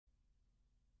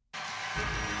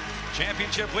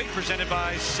Championship week presented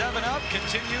by 7-Up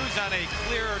continues on a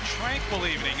clear, tranquil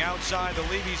evening outside the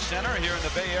Levy Center here in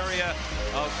the Bay Area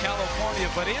of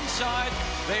California. But inside,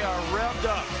 they are revved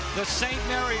up. The St.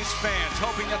 Mary's fans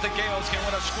hoping that the Gaels can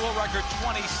win a school record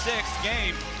 26th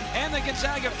game. And the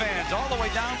Gonzaga fans all the way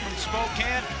down from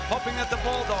Spokane hoping that the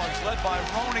Bulldogs, led by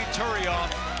Ronny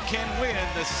Turioff, can win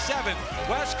the 7th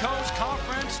West Coast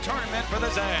Conference tournament for the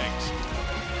Zags.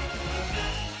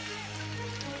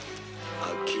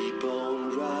 I'll keep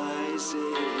on rising.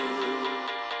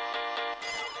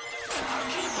 I'll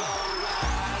keep on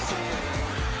rising.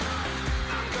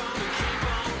 I'm gonna keep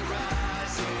on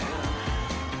rising.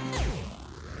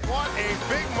 What a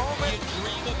big moment. You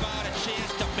dream about a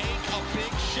chance to make a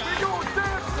big shot.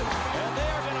 And they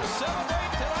are going to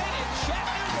celebrate tonight in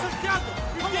Chattanooga. Together.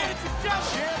 We did it together.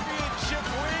 Championship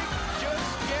week just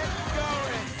getting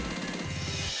going.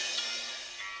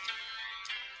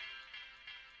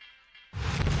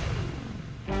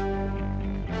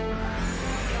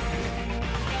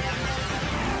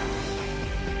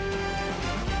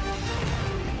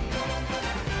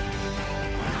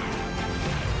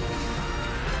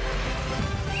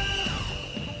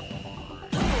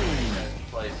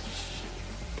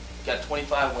 Got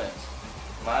 25 wins.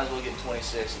 Might as well get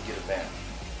 26 and get a banner.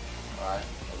 All right.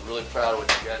 I'm really proud of what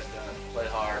you guys done. Play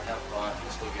hard, have fun.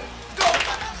 Let's go get it. Go!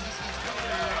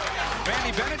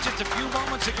 Vandy Bennett just a few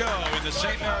moments ago in the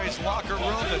St. Mary's locker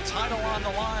room. The title on the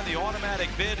line, the automatic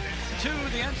bid to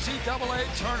the NCAA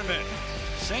tournament.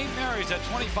 St. Mary's at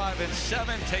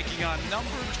 25-7, taking on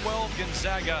number 12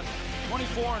 Gonzaga.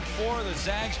 24-4, the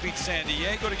Zags beat San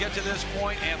Diego to get to this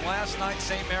point, and last night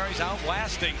St. Mary's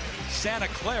outlasting Santa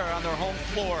Clara on their home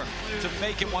floor to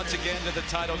make it once again to the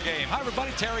title game. Hi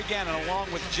everybody, Terry Gannon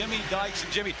along with Jimmy Dykes.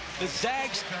 And Jimmy, the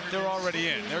Zags, they're already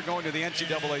in. They're going to the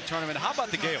NCAA tournament. How about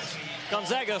the Gaels?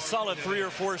 Gonzaga, a solid 3 or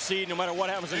 4 seed no matter what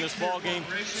happens in this ball game.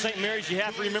 St. Mary's, you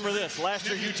have to remember this. Last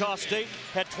year, Utah State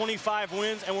had 25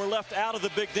 wins and were left out of the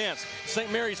big dance.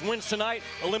 St. Mary's wins tonight,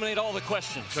 eliminate all the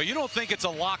questions. So you don't think it's a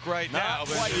lock right now? Not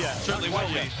quite yet. Certainly will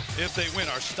be if they win.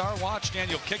 Our star watch,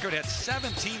 Daniel Kickert, had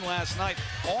 17 last night,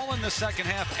 all in the second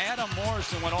half. Adam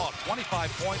Morrison went off,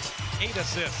 25 points, 8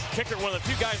 assists. Kickert, one of the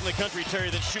few guys in the country, Terry,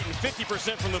 that's shooting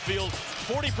 50% from the field,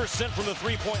 40% from the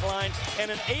three-point line, and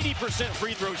an 80%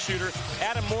 free throw shooter.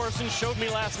 Adam Morrison showed me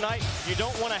last night you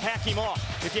don't want to hack him off.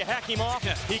 If you hack him off,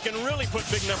 he can really put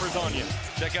big numbers on you.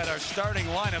 Check out our starting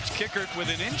lineups. Kickert with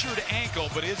an injured ankle,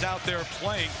 but is out there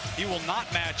playing. He will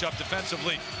not match up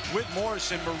defensively with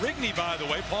Morrison. Marigny, by the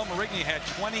way, Paul Marigny had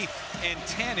 20 and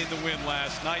 10 in the win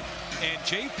last night. And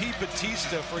J.P.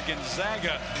 Batista for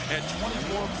Gonzaga had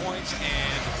 24 points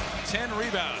and 10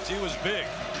 rebounds. He was big.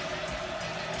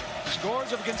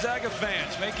 Scores of Gonzaga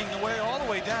fans making the way all the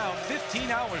way down. 15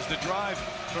 hours to drive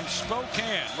from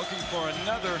Spokane, looking for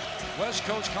another West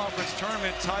Coast Conference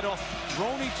tournament title.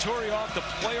 Ronny Turioff, the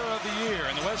player of the year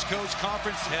in the West Coast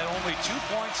Conference, had only 2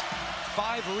 points,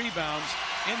 5 rebounds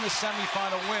in the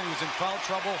semifinal win. He was in foul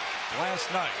trouble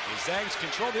last night. The Zags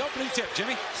control the opening tip.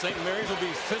 Jimmy? St. Mary's will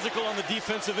be physical on the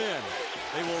defensive end.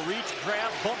 They will reach,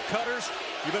 grab, bump cutters.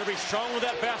 You better be strong with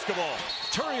that basketball.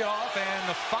 Turioff and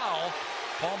the foul.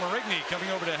 Paul Marigny coming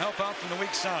over to help out from the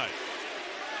weak side.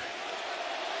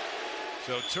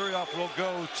 So Turioff will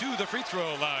go to the free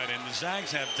throw line, and the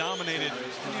Zags have dominated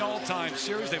in the all-time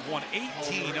series. They've won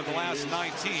 18 of the last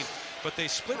 19, but they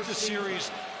split the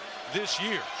series this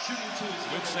year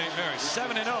with St. Mary's.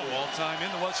 7-0 all-time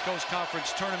in the West Coast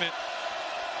Conference tournament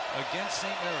against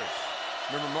St. Mary's.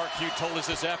 Remember, Mark Hugh told us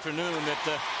this afternoon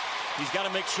that he's got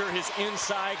to make sure his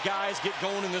inside guys get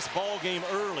going in this ball game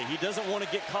early. He doesn't want to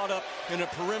get caught up in a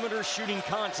perimeter shooting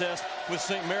contest with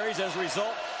St. Mary's. As a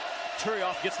result,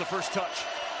 Turioff gets the first touch.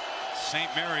 St.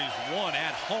 Mary's won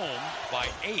at home by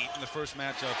 8 in the first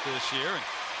matchup this year, and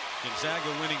Gonzaga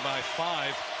winning by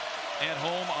 5 at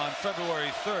home on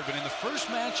February 3rd. But in the first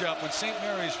matchup, when St.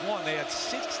 Mary's won, they had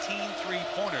 16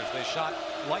 three-pointers. They shot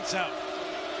lights out.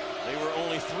 They were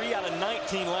only 3 out of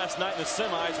 19 last night in the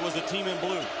semis was the team in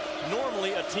blue.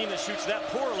 Normally, a team that shoots that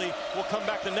poorly will come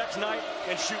back the next night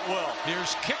and shoot well.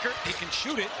 Here's Kickert. He can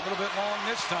shoot it a little bit long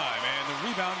this time, and the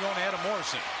rebound going to Adam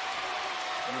Morrison.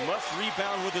 You must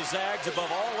rebound with the Zags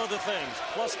above all other things.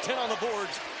 Plus 10 on the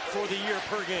boards for the year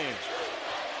per game.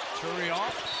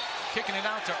 Turioff kicking it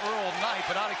out to Earl Knight,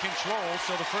 but out of control.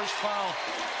 So the first foul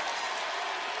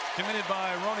committed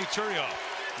by Ronny Turioff,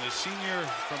 the senior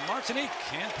from Martinique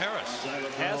and Paris.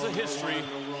 Has a history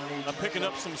of picking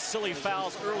up some silly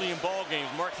fouls early in ball games.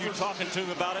 Mark Hugh talking to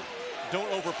him about it.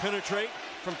 Don't over-penetrate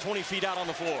from 20 feet out on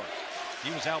the floor.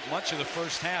 He was out much of the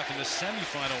first half in the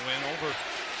semifinal win over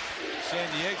San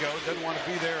Diego. Doesn't want to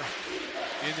be there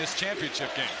in this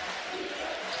championship game.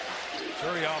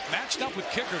 Turioff matched up with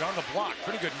Kickert on the block.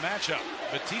 Pretty good matchup.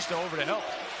 Batista over to help.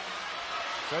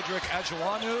 Frederick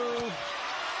Adjuanu.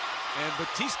 And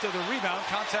Batista the rebound.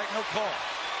 Contact, no call.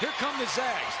 Here come the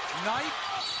Zags. Knight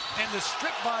and the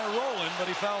strip by Rowland, but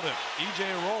he fouled him. E.J.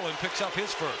 Rowland picks up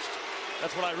his first.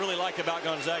 That's what I really like about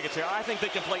Gonzaga here. I think they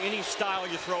can play any style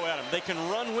you throw at them. They can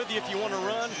run with you if you want to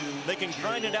run. They can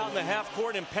grind it out in the half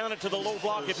court and pound it to the low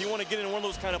block if you want to get in one of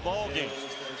those kind of ball games.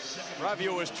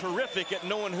 Ravio is terrific at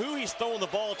knowing who he's throwing the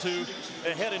ball to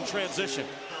ahead in transition.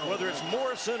 Whether it's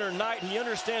Morrison or Knight, he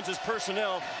understands his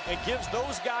personnel and gives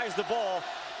those guys the ball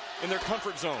in their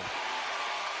comfort zone.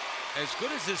 As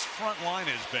good as this front line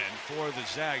has been for the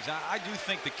Zags, I do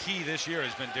think the key this year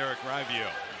has been Derek Ravio.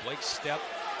 Blake Stepp,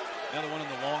 another one in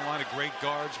the long line of great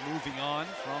guards moving on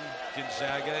from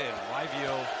Gonzaga, and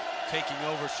Ravio taking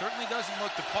over. Certainly doesn't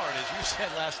look the part, as you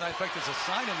said last night. In fact, there's a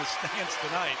sign in the stands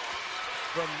tonight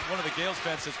from one of the Gaels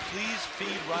fans that says, "Please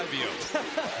feed Ravio."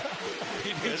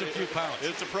 He needs a few pounds.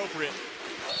 It's appropriate.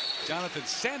 Jonathan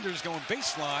Sanders going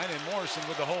baseline, and Morrison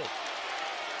with the hold.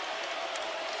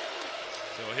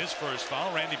 So his first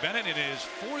foul. Randy Bennett in his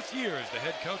 4th year as the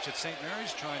head coach at St.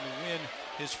 Mary's, trying to win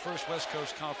his first West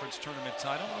Coast Conference tournament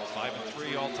title.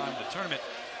 5-3 all-time in the tournament.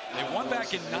 They won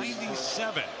back in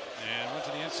 '97 and went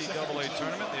to the NCAA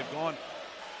tournament. They've gone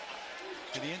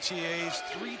to the NCAAs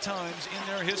 3 times in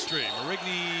their history.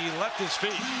 Marigny left his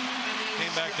feet,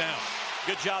 came back down.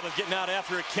 Good job of getting out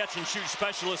after a catch and shoot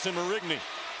specialist in Marigny.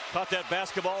 Caught that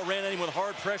basketball, ran at him with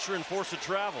hard pressure and forced to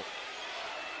travel.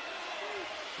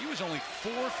 He was only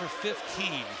 4 for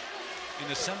 15 in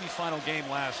the semifinal game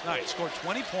last night. Scored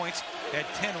 20 points, had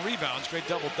 10 rebounds, great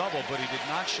double-double, but he did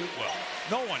not shoot well.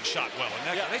 No one shot well in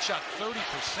that game. They shot 30%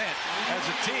 as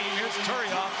a team. Here's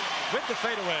Turioff with the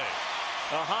fadeaway.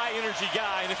 A high-energy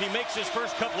guy, and if he makes his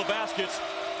first couple of baskets,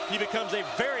 he becomes a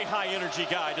very high-energy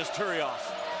guy, does Turioff.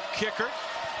 Kickert.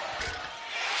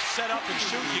 Set up and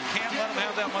shoot. You can't let him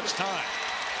have that much time.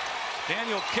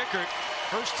 Daniel Kickert,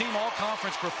 first-team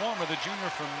all-conference performer, the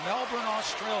junior from Melbourne,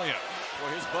 Australia.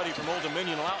 Boy, his buddy from Old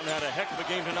Dominion, Loughton, had a heck of a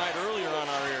game tonight earlier on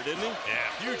our air, didn't he? Yeah.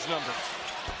 Huge numbers.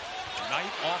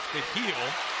 Knight off the heel.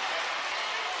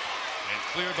 And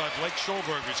cleared by Blake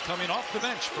Schulberg, who's coming off the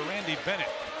bench for Randy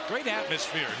Bennett. Great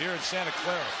atmosphere here in Santa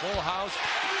Clara. Full house.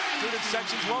 Student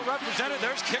sections well represented.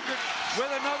 There's Kickert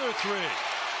with another 3.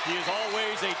 He is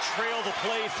always a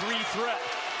trail-to-play 3 threat.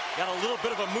 Got a little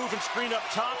bit of a move and screen up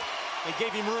top and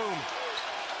gave him room.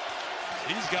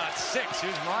 He's got 6.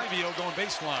 Here's Ravio going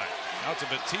baseline. Out to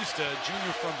Batista,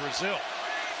 junior from Brazil.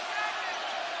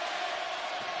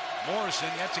 Morrison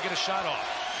yet to get a shot off.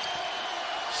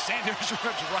 Sanders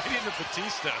rips right into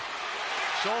Batista.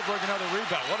 Schulberg another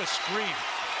rebound. What a screen.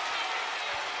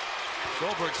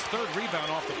 Schulberg's 3rd rebound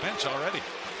off the bench already.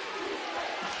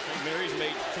 St. Mary's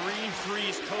made 3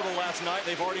 threes total last night.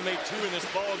 They've already made 2 in this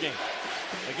ball game.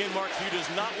 Again, Mark Few does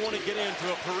not want to get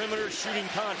into a perimeter shooting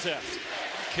contest.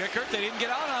 Kickert, they didn't get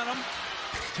out on him.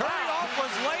 Turioff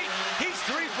was late. He's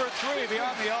 3 for 3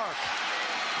 beyond the arc.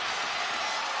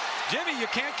 Jimmy, you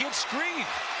can't get screened.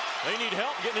 They need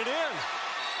help getting it in.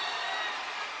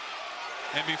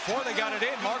 And before they got it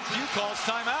in, Mark Few calls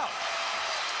timeout.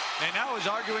 And now is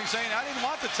arguing, saying, I didn't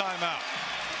want the timeout.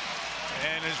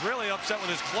 And is really upset with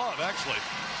his club, actually.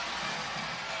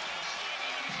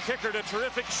 Kickert, a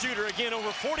terrific shooter. Again, over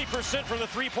 40% from the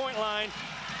 3-point line.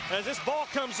 As this ball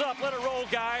comes up, let it roll,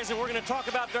 guys, and we're going to talk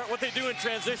about what they do in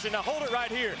transition. Now, hold it right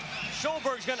here.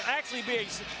 Schulberg's going to actually be a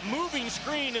moving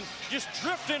screen and just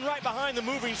drift in right behind the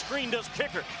moving screen, does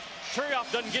Kickert.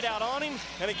 Turioff doesn't get out on him,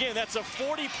 and again, that's a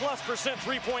 40+%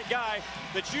 3-point guy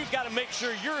that you've got to make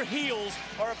sure your heels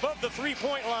are above the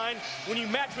 3-point line when you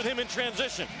match with him in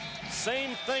transition.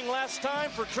 Same thing last time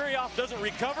for Turioff, doesn't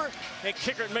recover, and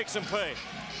Kickert makes him pay.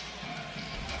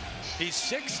 He's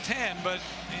 6'10", but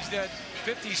he's got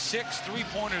 56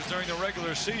 three-pointers during the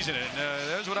regular season, and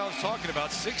there's what I was talking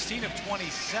about. 16 of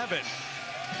 27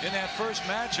 in that first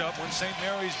matchup when St.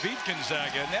 Mary's beat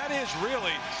Gonzaga, and that is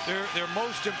really their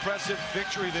most impressive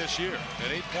victory this year,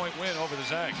 an 8-point win over the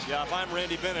Zags. Yeah, if I'm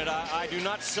Randy Bennett, I do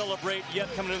not celebrate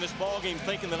yet coming in this ballgame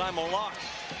thinking that I'm a lock.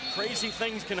 Crazy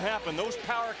things can happen. Those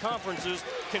power conferences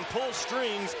can pull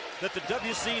strings that the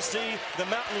WCC, the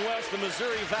Mountain West, the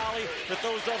Missouri Valley, that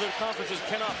those other conferences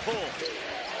cannot pull.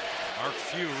 Mark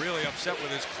Few really upset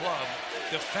with his club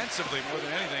defensively more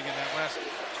than anything in that last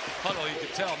huddle. You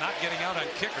could tell not getting out on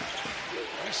Kickert.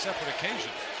 3 separate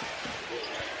occasions.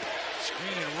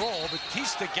 Screen and roll.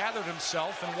 Batista gathered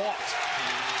himself and walked.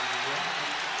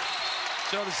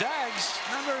 So the Zags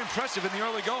not very impressive in the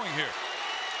early going here.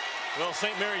 Well,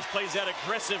 St. Mary's plays that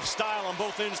aggressive style on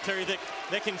both ends, Terry,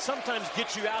 that can sometimes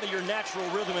get you out of your natural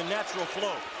rhythm and natural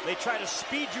flow. They try to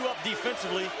speed you up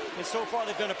defensively, and so far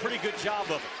they've done a pretty good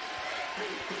job of it.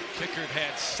 Kickard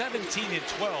had 17 and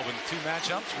 12 in 2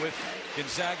 matchups with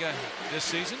Gonzaga this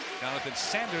season. Jonathan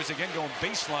Sanders again going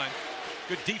baseline.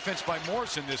 Good defense by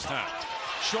Morrison this time.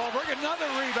 Schulberg,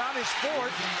 another rebound, his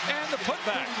fourth, and the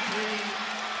putback.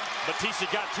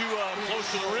 Batista got too close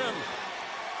to the rim.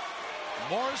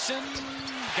 Morrison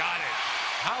got it.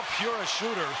 How pure a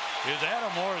shooter is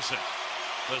Adam Morrison,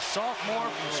 the sophomore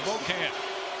from Spokane.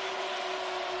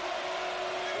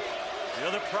 The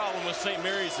other problem with St.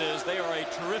 Mary's is they are a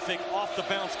terrific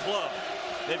off-the-bounce club.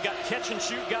 They've got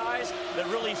catch-and-shoot guys that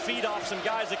really feed off some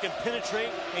guys that can penetrate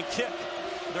and kick.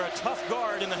 They're a tough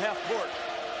guard in the half court.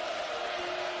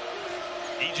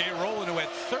 E.J. Rowland, who had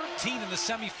 13 in the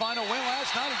semifinal win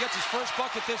last night, he gets his first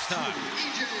bucket this time.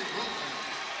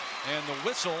 And the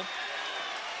whistle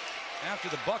after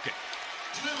the bucket.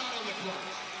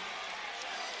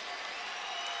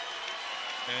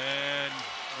 And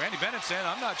Randy Bennett saying,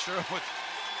 I'm not sure what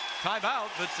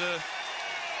timeout, but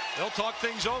they'll talk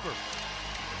things over.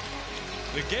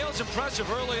 The Gaels impressive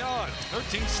early on,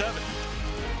 13-7.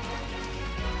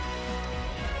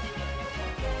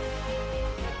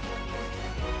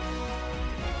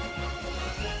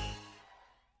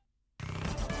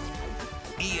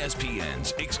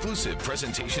 ESPN's exclusive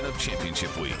presentation of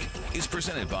Championship Week is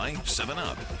presented by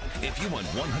 7-Up. If you want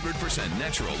 100%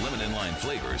 natural lemon and lime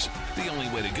flavors, the only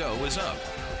way to go is up.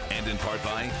 And in part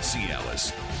by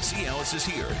Cialis. Cialis is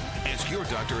here. Ask your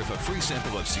doctor if a free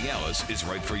sample of Cialis is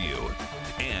right for you.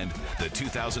 And the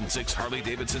 2006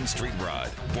 Harley-Davidson Street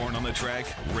Rod. Born on the track,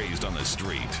 raised on the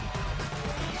street.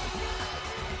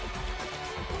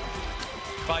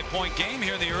 5-point game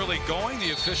here in the early going.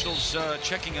 The officials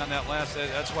checking on that last.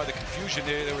 That's why the confusion.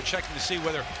 They were checking to see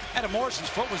whether Adam Morrison's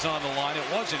foot was on the line. It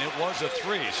wasn't. It was a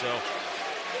 3. So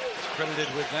it's credited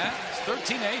with that. It's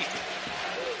 13-8.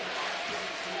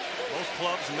 Both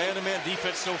clubs man-to-man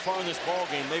defense so far in this ball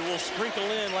game. They will sprinkle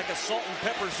in like a salt and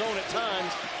pepper zone at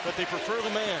times, but they prefer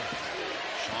the man.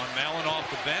 Sean Mallon off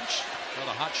the bench. Well,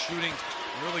 the hot shooting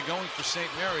really going for St.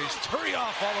 Mary's.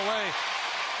 Turioff all the way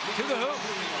to the hoop.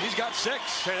 He's got 6.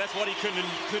 Okay, that's what he could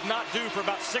not do for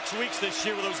about 6 weeks this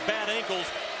year with those bad ankles,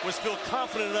 was feel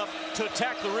confident enough to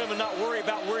attack the rim and not worry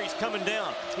about where he's coming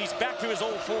down. He's back to his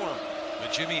old form. But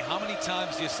Jimmy, how many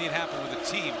times do you see it happen with a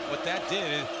team? What that did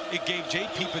is it gave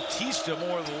J.P. Batista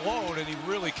more of the load, and he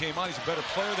really came out. He's a better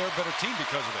player. They're a better team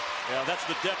because of it. Yeah, that's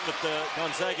the depth that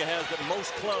Gonzaga has that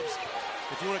most clubs,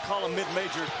 if you want to call them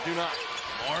mid-major, do not.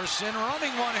 Morrison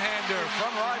running one-hander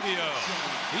from Rivio.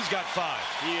 He's got 5.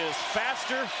 He is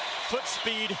faster, foot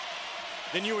speed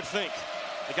than you would think.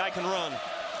 The guy can run.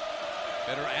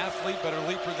 Better athlete, better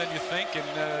leaper than you think,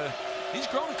 and he's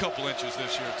grown a couple inches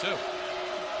this year, too.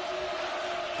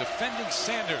 Defending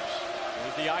Sanders.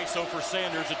 There's the ISO for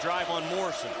Sanders, a drive on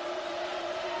Morrison.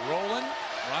 Rowland.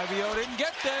 Rivio didn't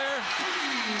get there.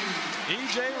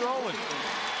 E.J. Rowland.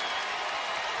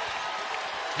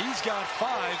 He's got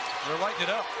 5. They're lighting it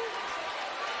up.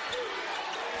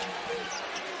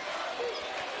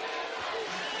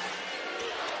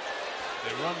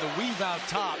 They run the weave out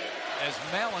top as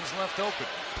Mallon's left open.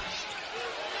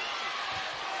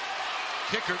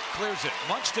 Kicker clears it.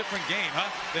 Much different game,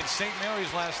 than St.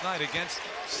 Mary's last night against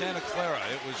Santa Clara.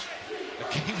 It was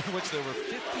a game in which there were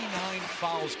 59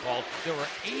 fouls called. There were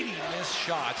 80 missed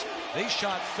shots. They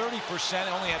shot 30% and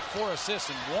only had 4 assists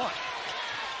and 1.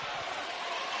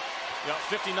 You got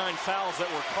 59 fouls that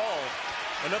were called.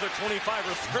 Another 25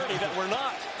 or 30 that were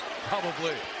not.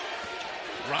 Probably.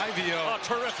 Rivio. Oh,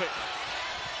 terrific.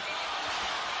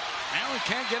 Allen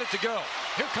can't get it to go.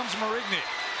 Here comes Marigny.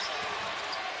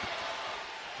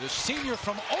 The senior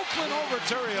from Oakland over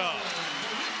Turioff.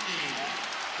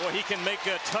 Boy, he can make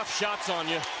tough shots on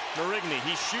you. Marigny,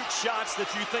 he shoots shots that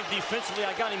you think defensively,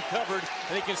 I got him covered,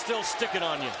 and he can still stick it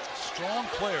on you. Strong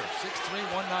player, 6'3",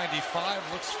 195,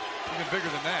 looks even bigger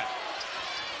than that.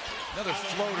 Another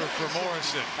floater for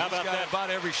Morrison. How about that?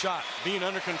 About every shot. Being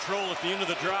under control at the end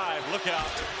of the drive. Look out.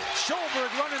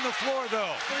 Schulberg running the floor,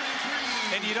 though.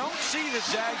 And you don't see the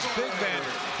Zags big men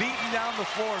beating down the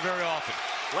floor very often.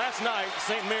 Last night,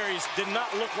 St. Mary's did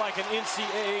not look like an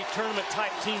NCAA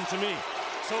tournament-type team to me.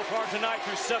 So far tonight,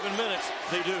 through 7 minutes,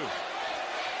 they do.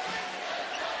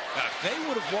 Now, if they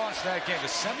would have lost that game, the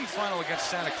semifinal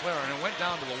against Santa Clara, and it went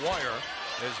down to the wire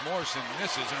as Morrison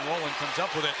misses and Rowland comes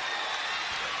up with it,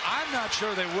 I'm not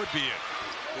sure they would be in.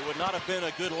 It would not have been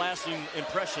a good lasting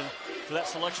impression for that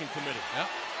selection committee. Yep.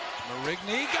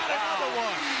 Marigny got another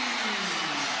one.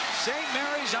 St.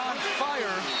 Mary's on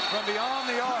fire from beyond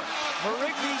the arc.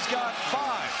 Marigny's got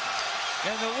 5,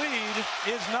 and the lead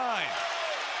is 9.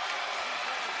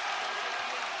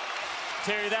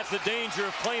 Terry, that's the danger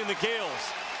of playing the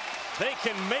Gaels. They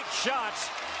can make shots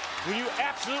when you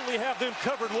absolutely have them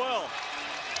covered well.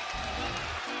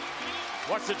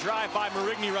 Watch the drive by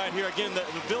Marigny right here. Again, the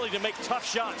ability to make tough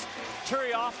shots.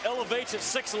 Turioff elevates at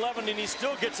 6'11", and he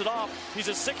still gets it off. He's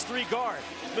a 6'3" guard.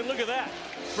 But look at that.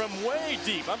 From way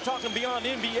deep, I'm talking beyond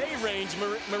NBA range,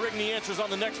 Marigny answers on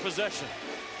the next possession.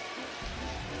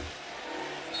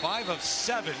 5 of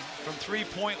 7 from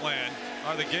three-point land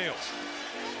are the Gaels.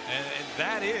 And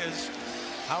that is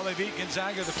how they beat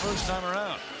Gonzaga the first time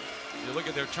around. You look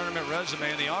at their tournament resume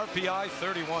and the RPI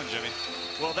 31, Jimmy.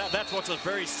 Well, that's what's a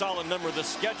very solid number. The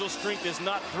schedule strength is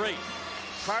not great.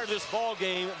 Prior to this ball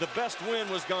game, the best win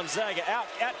was Gonzaga.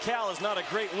 At Cal is not a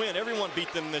great win. Everyone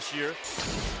beat them this year.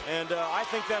 And I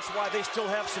think that's why they still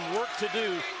have some work to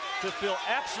do to feel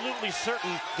absolutely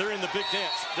certain they're in the big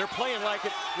dance. They're playing like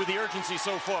it with the urgency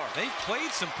so far. They've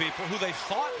played some people who they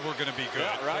thought were going to be good.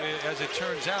 Yeah, right. But as it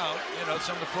turns out, you know,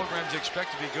 some of the programs you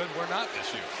expect to be good were not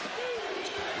this year.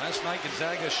 Last night,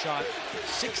 Gonzaga shot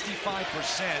 65%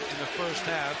 in the first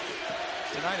half.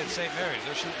 Tonight at St. Mary's,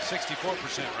 they're shooting 64%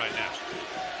 right now.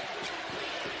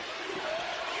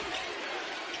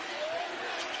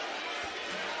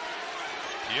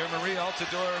 Pierre-Marie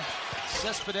Altidore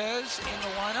Cespedes in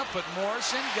the lineup, but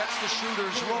Morrison gets the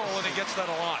shooter's roll, and he gets that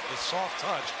a lot. The soft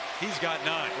touch, he's got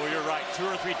 9. Well, you're right. 2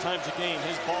 or 3 times a game,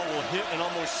 his ball will hit and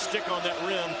almost stick on that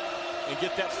rim and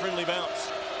get that friendly bounce.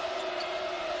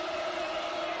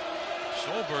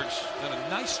 Solberg's done a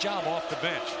nice job off the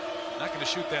bench. Not going to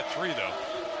shoot that 3, though.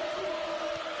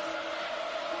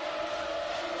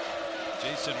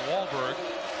 Jason Wahlberg,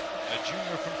 a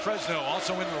junior from Fresno,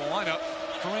 also in the lineup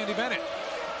for Randy Bennett.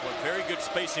 Well, very good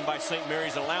spacing by St.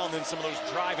 Mary's, allowing them some of those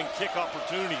drive and kick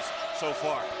opportunities so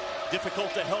far.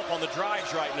 Difficult to help on the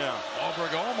drives right now.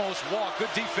 Wahlberg almost walked.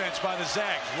 Good defense by the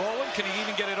Zags. Rolling, can he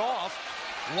even get it off?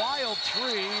 Wild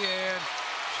 3, and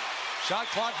shot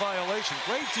clock violation.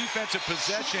 Great defensive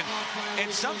possession. And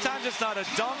sometimes it's not a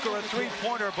dunk or a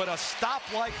three-pointer, but a stop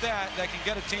like that can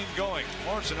get a team going.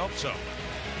 Morrison hopes so.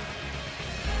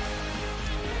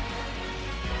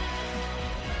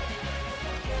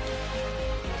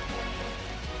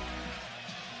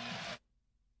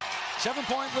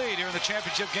 7-point lead here in the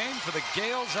championship game for the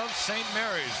Gaels of St.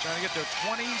 Mary's, trying to get their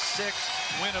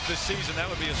 26th win of the season. That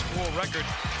would be a school record.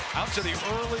 Out to the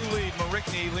early lead,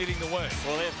 Marigny leading the way.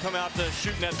 Well, they have come out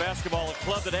shooting that basketball, a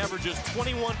club that averages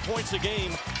 21 points a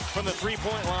game from the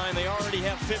three-point line. They already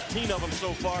have 15 of them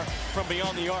so far from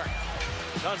beyond the arc.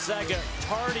 Gonzaga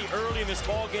tardy early in this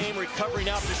ball game, recovering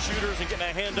out the shooters and getting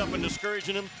a hand up and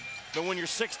discouraging them. But when you're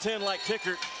 6'10" like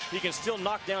Kickert, he can still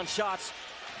knock down shots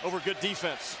over good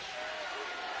defense.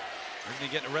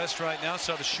 Marigny getting a rest right now.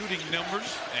 Saw the shooting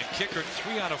numbers, and Kickert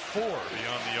 3 out of 4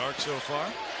 beyond the arc so far.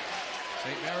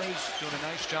 St. Mary's doing a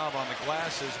nice job on the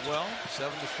glass as well.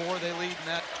 7-4 they lead in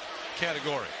that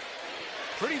category.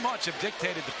 Pretty much have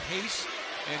dictated the pace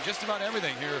and just about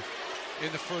everything here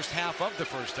in the first half of the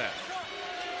first half.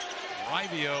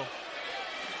 Rivio,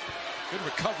 good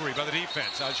recovery by the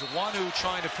defense. Ajuanu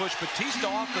trying to push Batista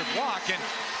off the block and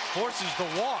forces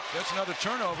the walk. That's another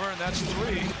turnover, and that's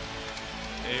 3.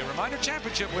 A reminder,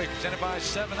 Championship Week presented by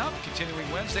 7-Up, continuing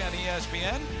Wednesday on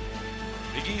ESPN.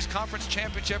 Big East Conference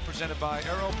Championship presented by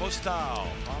Aeropostale.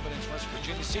 Providence, West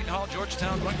Virginia, Seton Hall,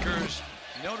 Georgetown, Rutgers,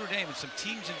 Notre Dame, and some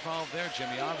teams involved there,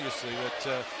 Jimmy, obviously,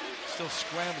 but still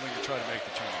scrambling to try to make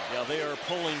the tournament. Yeah, they are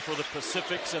pulling for the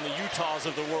Pacifics and the Utahs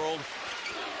of the world.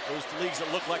 Those leagues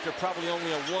that look like they're probably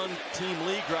only a one-team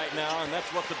league right now, and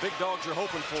that's what the big dogs are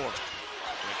hoping for.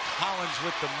 Collins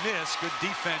with the miss. Good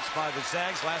defense by the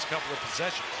Zags last couple of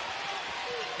possessions.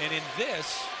 And in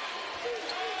this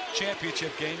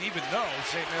championship game, even though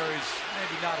St. Mary's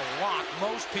maybe not a lock,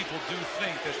 most people do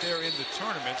think that they're in the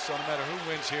tournament. So no matter who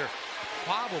wins here,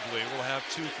 probably will have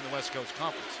 2 from the West Coast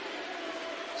Conference.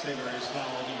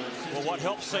 Well, what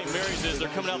helps St. Mary's is they're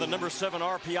coming out of the number 7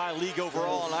 RPI league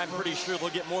overall, and I'm pretty sure they'll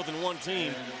get more than one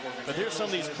team. But here's some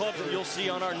of these clubs that you'll see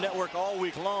on our network all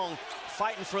week long,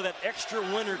 fighting for that extra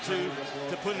win or 2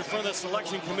 to put in front of the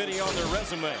selection committee on their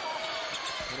resume.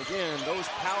 And again, those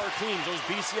power teams, those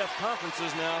BCF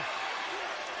conferences now,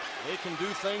 they can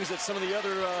do things that some of the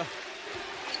other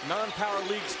non-power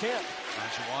leagues can't.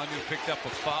 Ajuanu picked up a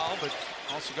foul, but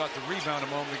also got the rebound a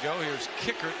moment ago. Here's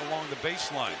Kickert along the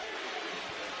baseline.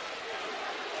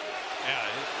 Yeah,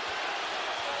 it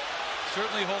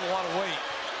certainly hold a lot of weight.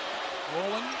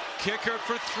 Rolling, Kickert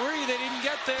for 3. They didn't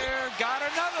get there. Got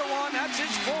another one. That's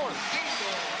his 4th.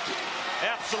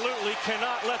 Absolutely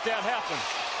cannot let that happen.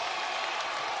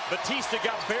 Batista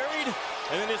got buried,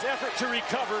 and then his effort to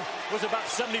recover was about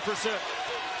 70%.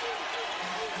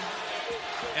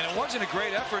 And it wasn't a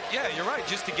great effort. Yeah, you're right,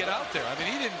 just to get out there. I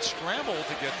mean, he didn't scramble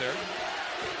to get there.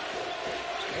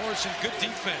 Morrison, good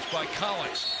defense by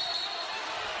Collins.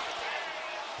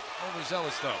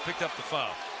 Overzealous, though, picked up the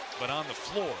foul, but on the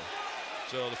floor.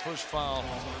 So the first foul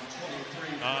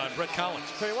on Brett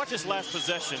Collins. Terry, watch this last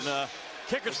possession.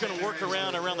 Kicker's going to work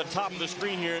around the top of the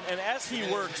screen here, and as he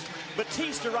works,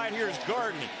 Batista right here is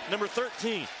guarding number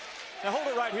 13. Now hold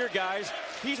it right here, guys.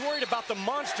 He's worried about the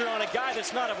monster on a guy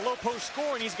that's not a low post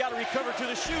scoring. He's got to recover to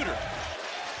the shooter.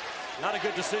 Not a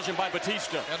good decision by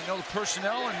Batista. Got to know the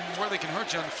personnel and where they can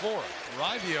hurt you on the floor.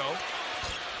 Rivio.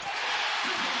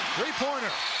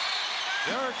 Three-pointer.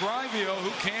 Derek Rivio,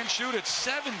 who can shoot at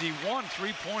 71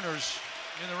 three-pointers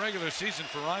in the regular season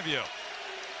for Rivio.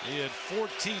 He had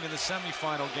 14 in the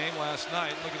semifinal game last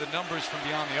night. Look at the numbers from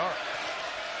beyond the arc.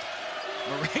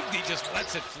 Marigny just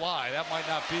lets it fly. That might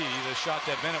not be the shot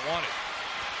that Bennett wanted.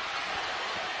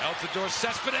 Out the door,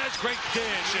 Cespedes, great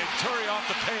dish, and Turry off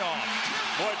the payoff.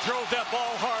 Boy, drove that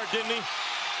ball hard, didn't he?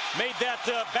 Made that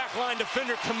backline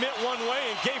defender commit one way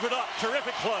and gave it up.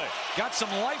 Terrific play. Got some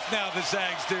life now, the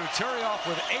Zags do. Turry off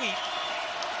with 8.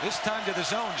 This time to the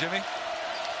zone, Jimmy.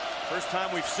 First time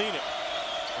we've seen it.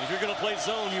 If you're going to play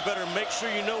zone, you better make sure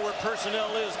you know where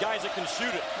personnel is, guys that can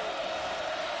shoot it.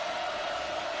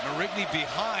 Marigny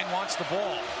behind, wants the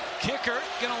ball. Kicker,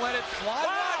 gonna let it fly.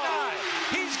 Wow.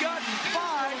 He's got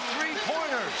 5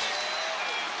 3-pointers.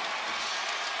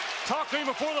 Talked to me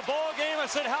before the ball game. I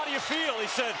said, how do you feel? He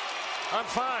said, I'm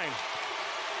fine.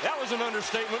 That was an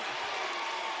understatement.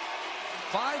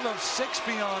 5 of 6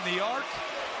 beyond the arc.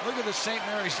 Look at the St.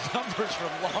 Mary's numbers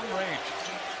from long range.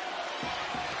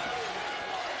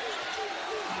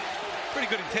 Pretty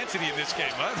good intensity in this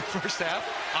game, huh? The first half.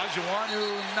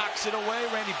 Ajuanu knocks it away.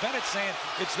 Randy Bennett saying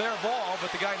it's their ball,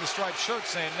 but the guy in the striped shirt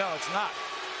saying no, it's not.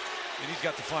 And he's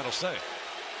got the final say.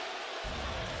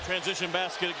 Transition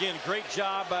basket again. Great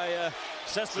job by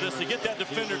Cespedes to get that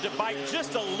defender to bite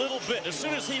just a little bit. As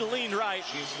soon as he leaned right,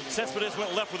 Cespedes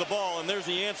went left with the ball, and there's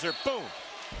the answer. Boom.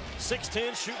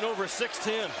 6'10", shooting over a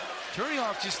 6'10".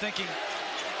 Turioff just thinking,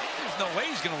 there's no way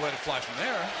he's going to let it fly from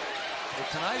there. But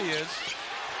tonight he is.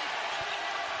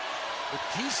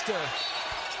 Batista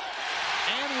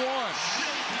and 1.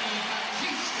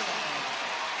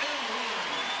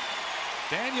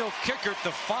 Daniel Kickert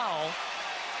the foul.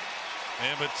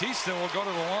 And Batista will go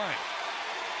to the line.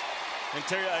 And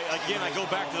Terry, again, I go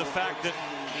back to the fact that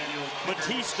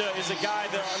Batista is a guy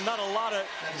that not a lot of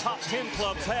top 10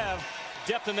 clubs have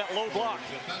depth in that low block.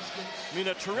 I mean,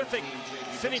 a terrific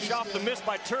finish off the miss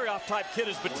by Turioff type kid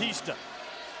is Batista.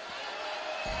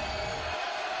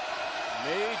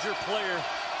 Major player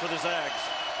for the Zags.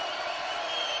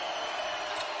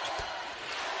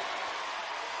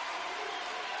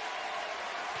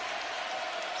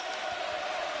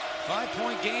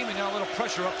 Five-point game and now a little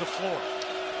pressure up the floor.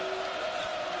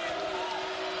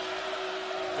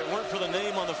 If it weren't for the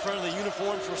name on the front of the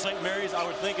uniforms for St. Mary's, I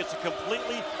would think it's a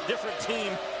completely different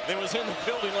team than was in the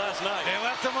building last night. They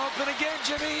left them open again,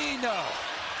 Jimmy. No.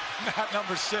 Not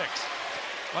number 6.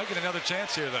 Might get another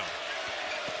chance here, though.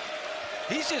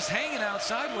 He's just hanging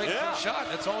outside waiting for a shot.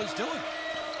 That's all he's doing.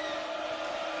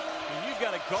 And you've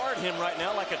got to guard him right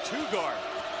now like a 2-guard.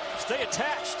 Stay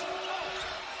attached.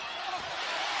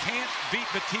 Can't beat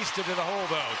Batista to the hole,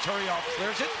 though. Turioff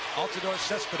clears it. Altidore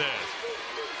Cespedes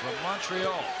from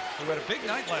Montreal, who had a big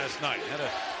night last night. Had a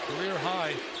career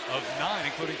high of 9,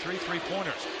 including 3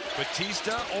 3-pointers.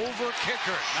 Batista over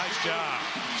Kickert. Nice job.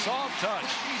 Soft touch.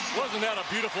 Wasn't that a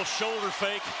beautiful shoulder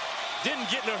fake? Didn't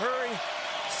get in a hurry.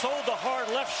 Sold the hard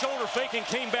left shoulder fake and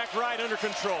came back right under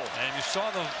control. And you saw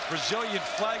the Brazilian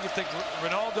flag. You think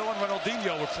Ronaldo and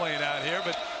Ronaldinho were playing out here,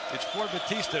 but it's for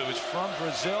Batista, who's from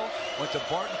Brazil, went to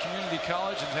Barton Community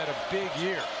College and had a big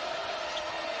year.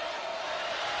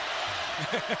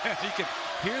 You can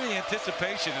hear the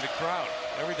anticipation in the crowd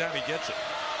every time he gets it.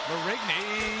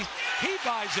 Marigny, he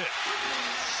buys it.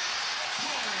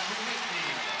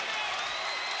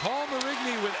 Paul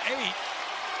Marigny with 8.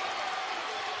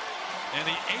 And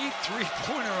the 8th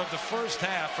 3-pointer of the first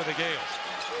half for the Gaels.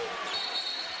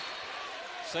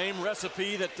 Same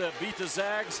recipe that beat the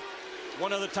Zags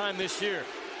one other time this year.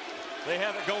 They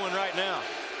have it going right now.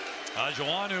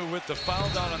 Ajuanu with the foul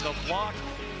down on the block.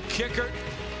 Kickert,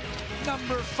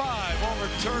 number 5 over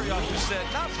Turioff, who said,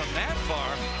 not from that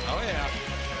far. Oh, yeah.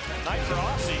 Night for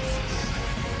Aussies.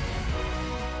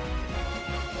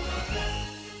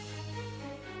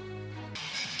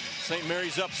 St.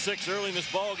 Mary's up 6 early in this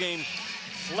ball game.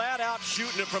 Flat out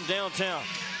shooting it from downtown.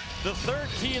 The third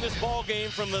key in this ball game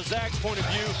from the Zags' point of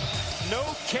view, no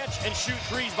catch and shoot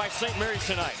threes by St. Mary's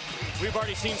tonight. We've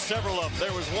already seen several of them.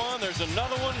 There was one, there's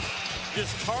another one.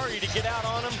 Just tardy to get out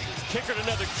on him. Kicker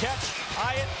another catch,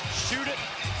 eye it, shoot it.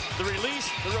 The release,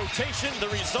 the rotation, the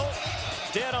result,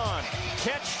 dead on.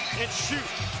 Catch and shoot.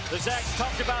 The Zags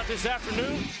talked about this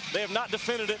afternoon. They have not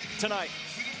defended it tonight.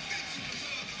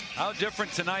 How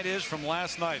different tonight is from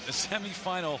last night. The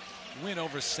semifinal win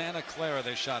over Santa Clara.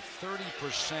 They shot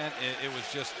 30%. It was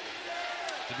just,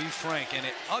 to be frank, an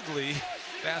ugly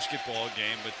basketball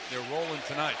game, but they're rolling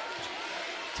tonight.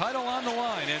 Title on the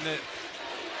line, and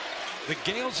the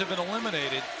Gaels have been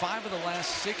eliminated 5 of the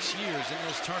last 6 years in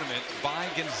this tournament by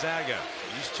Gonzaga.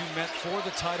 These two met for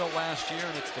the title last year,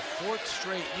 and it's the 4th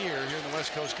straight year here in the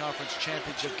West Coast Conference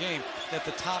Championship game that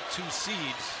the top 2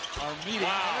 seeds are meeting.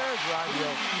 Wow. There's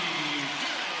Rivio.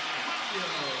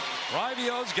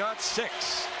 Rivio's got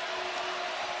 6.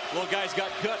 Little guy's got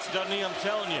guts, doesn't he? I'm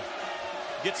telling you.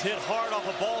 Gets hit hard off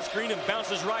a ball screen and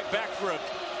bounces right back for a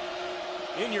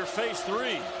in-your-face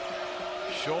 3.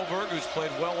 Schulberg, who's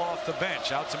played well off the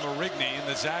bench, out to Marigny, and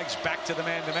the Zags back to the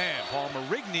man-to-man. Paul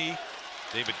Marigny,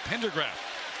 David Pendergraft,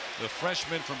 the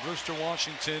freshman from Brewster,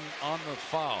 Washington, on the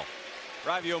foul.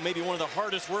 Rivio, maybe one of the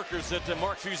hardest workers that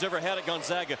Mark Few's ever had at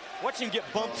Gonzaga. Watch him get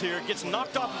bumped here, gets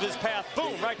knocked off of his path,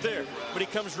 boom, right there. But he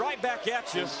comes right back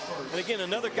at you. And again,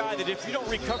 another guy that if you don't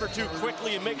recover too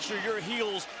quickly and make sure your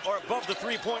heels are above the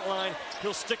three-point line,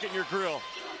 he'll stick it in your grill.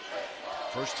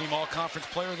 First team all-conference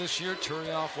player this year,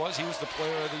 Turioff was. He was the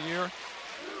player of the year.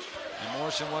 And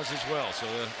Morrison was as well. So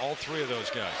all 3 of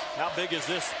those guys. How big is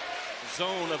this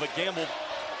zone of a gamble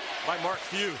by Mark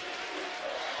Few?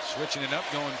 Switching it up,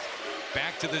 going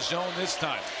back to the zone this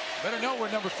time. Better know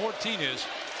where number 14 is.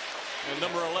 And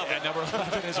number 11. And number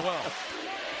 11 as well.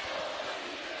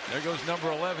 There goes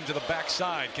number 11 to the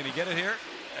backside. Can he get it here?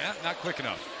 Yeah, not quick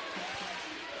enough.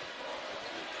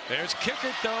 There's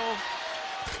Kickert, though.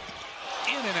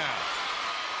 In and out.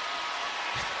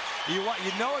 You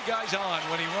know a guy's on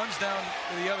when he runs down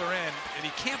to the other end, and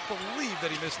he can't believe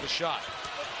that he missed the shot.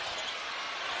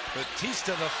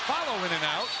 Batista, the follow in and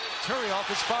out.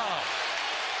 Turioff is fouled.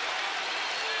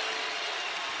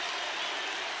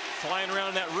 Flying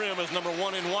around that rim is number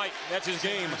 1 in white. That's his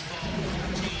game.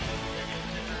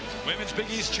 Women's Big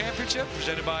East Championship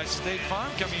presented by State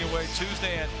Farm, coming your way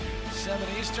Tuesday at 7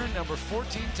 Eastern. Number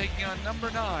 14 taking on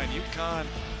number 9, UConn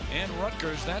and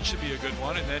Rutgers. That should be a good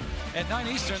one. And then at 9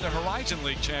 Eastern, the Horizon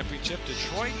League Championship,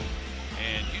 Detroit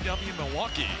and UW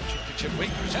Milwaukee Championship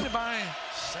Week, presented by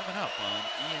 7-Up on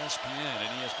ESPN and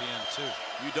ESPN2.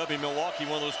 UW Milwaukee,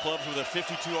 one of those clubs with a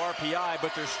 52 RPI,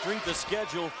 but their strength of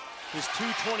schedule is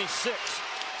 226.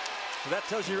 So that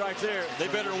tells you right there, they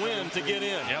better win to get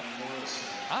in. Yep.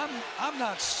 I'm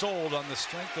not sold on the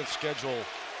strength of schedule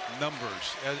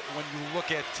numbers when you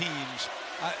look at teams.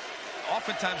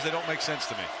 Oftentimes they don't make sense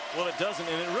to me. Well, it doesn't,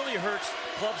 and it really hurts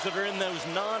clubs that are in those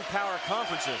non-power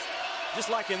conferences. Just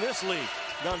like in this league,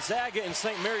 Gonzaga and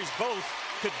St. Mary's both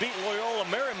could beat Loyola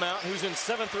Marymount, who's in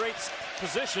 7th or 8th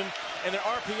position, and their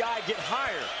RPI get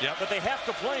higher. Yep. But they have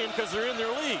to play them because they're in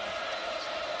their league.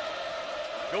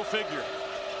 Go figure.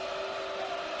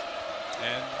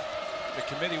 And the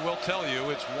committee will tell you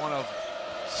it's one of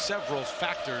several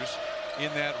factors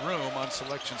in that room on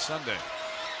Selection Sunday.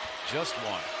 Just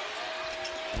one.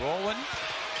 Rolling.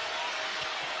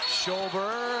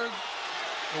 Schulberg.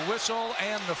 The whistle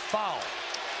and the foul.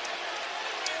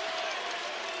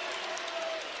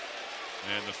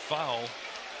 And the foul.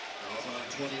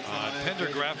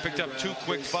 Pendergraft picked up 2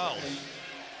 quick fouls.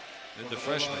 Did the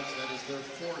freshman.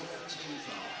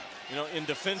 You know, in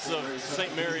defense of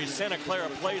St. Mary's, Santa Clara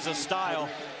plays a style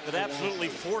that absolutely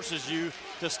forces you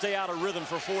to stay out of rhythm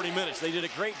for 40 minutes. They did a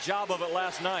great job of it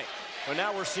last night. But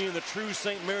now we're seeing the true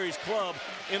St. Mary's club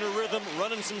in a rhythm,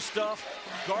 running some stuff,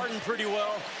 guarding pretty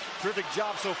well. Terrific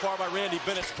job so far by Randy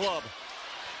Bennett's club.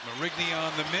 Marigny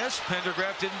on the miss.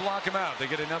 Pendergraft didn't block him out. They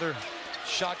get another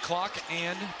shot clock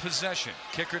and possession.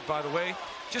 Kickert, by the way,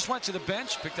 just went to the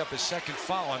bench, picked up his 2nd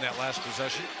foul on that last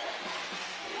possession.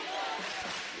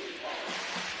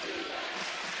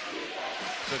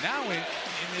 So now in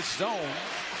this zone,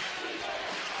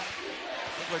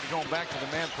 looks like going back to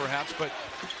the man perhaps, but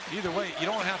either way, you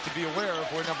don't have to be aware of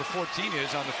where number 14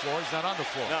 is on the floor. He's not on the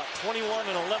floor. Now 21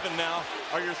 and 11 now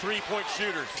are your 3-point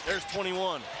shooters. There's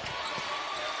 21.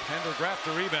 Pendergraft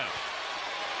the rebound.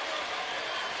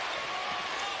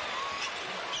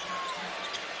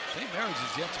 St. Mary's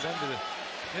is yet to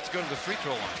go to the free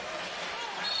throw line.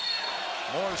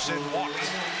 Morrison walks.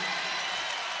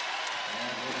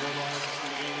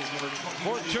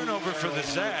 4th turnover for the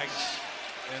Zags.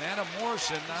 And Adam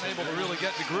Morrison not able to really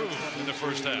get the groove in the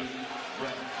first half.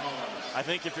 I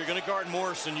think if you're going to guard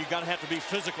Morrison, you got to have to be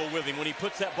physical with him. When he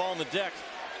puts that ball on the deck,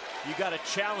 you got to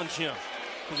challenge him.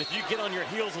 Because if you get on your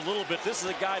heels a little bit, this is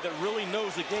a guy that really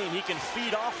knows the game. He can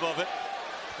feed off of it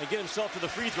and get himself to the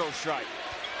free throw strike.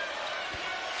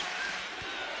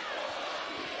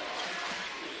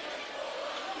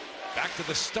 Back to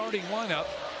the starting lineup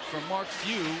from Mark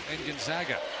Few and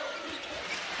Gonzaga.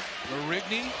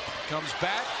 Marigny comes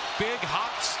back, big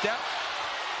hop step,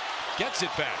 gets it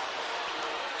back.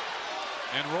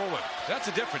 And rolling. That's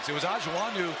the difference. It was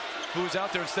Ajuanu who was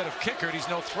out there instead of Kickert. He's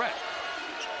no threat.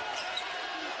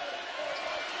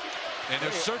 And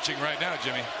they're searching right now,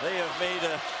 Jimmy. They have made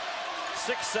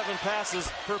 6-7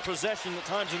 passes per possession at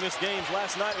times in this game.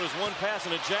 Last night it was one pass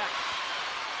and a jack.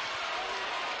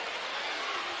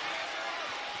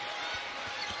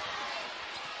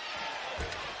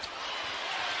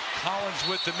 Collins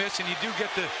with the miss, and you do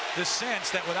get the sense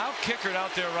that without Kickert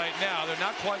out there right now, they're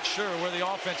not quite sure where the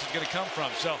offense is going to come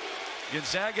from. So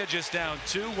Gonzaga just down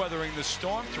 2, weathering the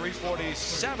storm.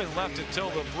 3:47 left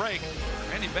until the break.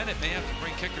 Randy Bennett may have to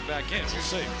bring Kickert back in. We'll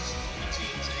see.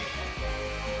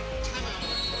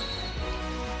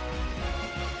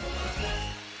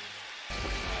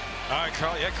 All right,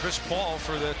 Carl. Yeah, Chris Paul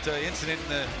for that incident in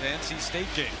the NC State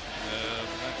game.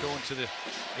 Not going to the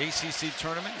ACC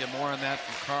tournament. Get more on that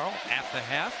from Carl at the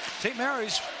half. St.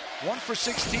 Mary's 1 for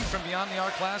 16 from beyond the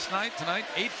arc last night. Tonight,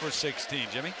 8 for 16.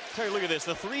 Jimmy? Terry, look at this.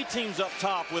 The 3 teams up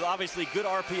top with obviously good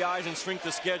RPIs and strength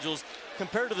of schedules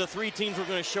compared to the 3 teams we're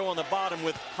going to show on the bottom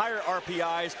with higher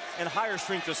RPIs and higher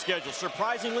strength of schedule.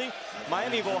 Surprisingly,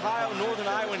 Miami of Ohio, Northern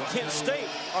Iowa, and Kent State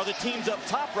are the teams up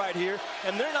top right here,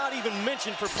 and they're not even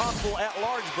mentioned for possible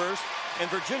at-large berths. And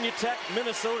Virginia Tech,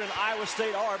 Minnesota, and Iowa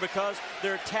State are because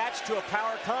they're attached to a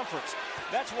power conference.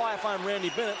 That's why if I'm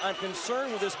Randy Bennett, I'm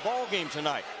concerned with this ball game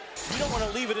tonight. You don't want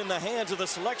to leave it in the hands of the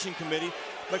selection committee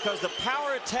because the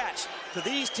power attached to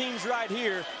these teams right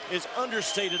here is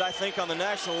understated, I think, on the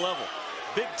national level.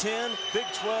 Big 10, Big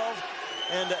 12,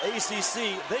 and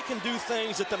ACC, they can do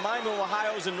things that the Miami of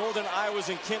Ohio's and Northern Iowas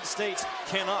and Kent States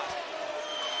cannot.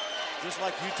 Just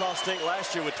like Utah State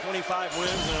last year with 25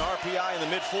 wins and an RPI in the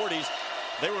mid-40s,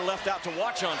 they were left out to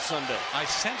watch on Sunday. I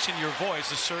sense in your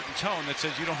voice a certain tone that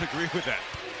says you don't agree with that.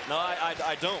 No,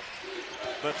 I don't.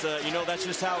 But, you know, that's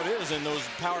just how it is. And those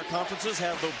power conferences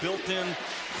have the built-in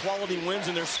quality wins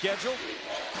in their schedule.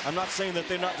 I'm not saying that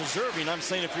they're not deserving. I'm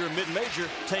saying if you're a mid-major,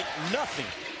 take nothing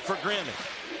for granted.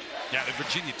 Yeah, the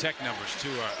Virginia Tech numbers,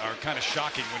 too, are kind of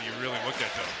shocking when you really look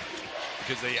at them.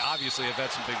 Because they obviously have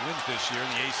had some big wins this year in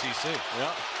the ACC.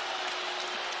 Yeah.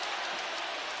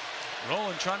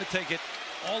 Rowland trying to take it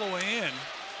all the way in.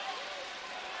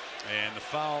 And the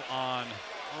foul on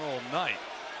Earl Knight.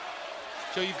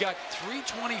 So you've got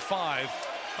 3:25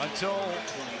 until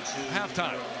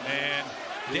halftime. And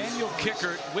Daniel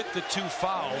Kickert with the 2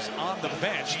 fouls on the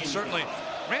bench. Certainly,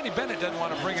 Randy Bennett doesn't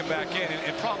want to bring him back in,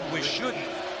 and probably shouldn't.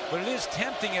 But it is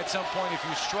tempting at some point if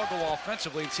you struggle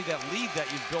offensively and see that lead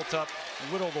that you've built up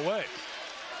whittled away.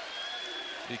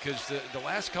 Because the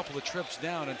last couple of trips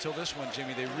down until this one,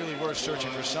 Jimmy, they really were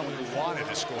searching for someone who wanted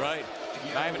to score. Right.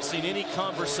 I haven't seen any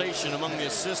conversation among the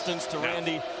assistants to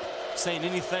Randy saying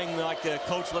anything like,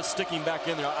 Coach, let's stick him back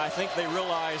in there. I think they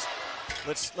realize,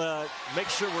 let's make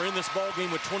sure we're in this ball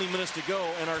game with 20 minutes to go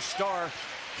and our star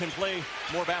can play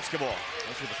more basketball.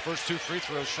 Those were the first 2 free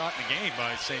throws shot in the game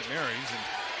by St. Mary's.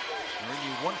 And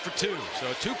we're 1 for 2. So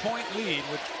a 2-point lead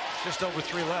with just over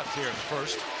 3 left here in the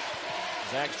first.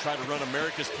 Zags try to run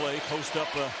America's play, post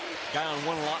up a guy on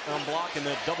one block and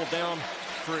then double down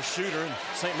for a shooter, and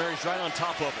St. Mary's right on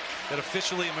top of it. That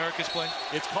officially America's play?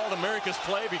 It's called America's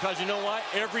play because you know what?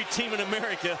 Every team in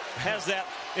America has that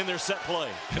in their set play.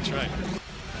 That's right.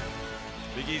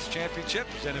 Big East Championship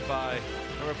presented by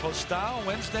Aeropostale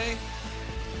Wednesday.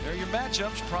 There are your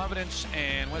matchups. Providence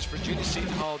and West Virginia,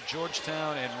 Seton Hall,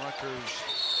 Georgetown, and Rutgers,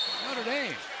 Notre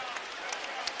Dame.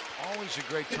 Always a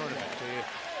great tournament.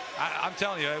 I'm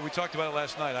telling you, we talked about it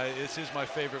last night. This is my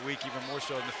favorite week, even more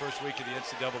so than the first week of the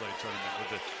NCAA tournament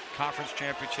with the conference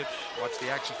championships. Watch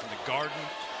the action from the Garden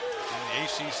and the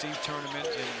ACC tournament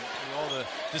and all the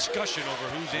discussion over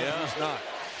who's in, who's not.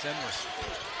 It's endless.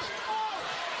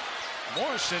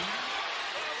 Morrison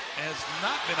has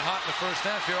not been hot in the first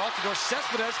half here. Altidore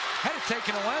Cespedes had it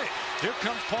taken away. Here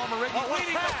comes Paul Marigny.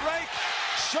 Leading the break.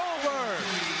 Shoulder.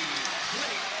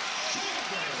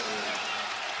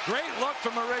 Great look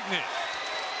from Marigny.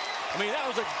 I mean, that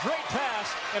was a great pass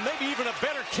and maybe even a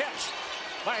better catch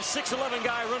by a 6'11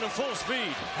 guy running full speed.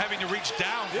 Having to reach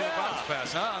down for the bounce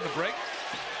pass, on the break.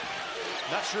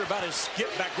 Not sure about his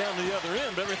skip back down to the other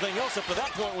end, but everything else up to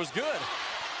that point was good.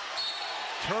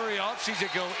 Turioff sees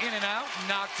it go in and out,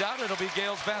 knocked out. It'll be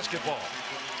Gaels basketball.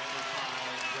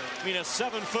 I mean, a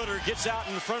 7-footer gets out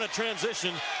in front of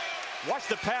transition. Watch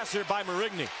the pass here by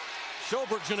Marigny.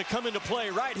 Schoberg's going to come into play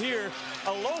right here.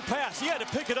 A low pass. He had to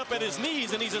pick it up at his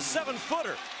knees, and he's a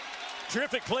 7-footer.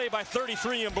 Terrific play by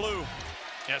 33 in blue.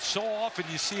 Yeah, so often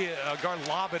you see a guard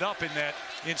lob it up in that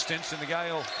instance, and the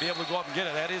guy will be able to go up and get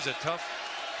it. That is a tough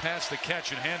pass to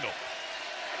catch and handle.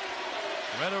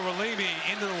 Reto Relimi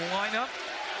into the lineup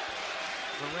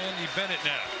for Randy Bennett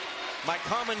now. My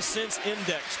common sense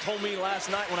index told me last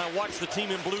night when I watched the team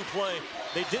in blue play,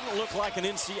 they didn't look like an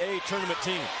NCAA tournament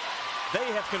team. They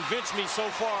have convinced me so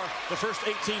far the first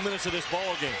 18 minutes of this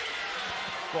ball game.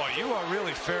 Boy, you are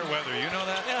really fair weather. You know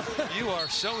that? Yeah. You are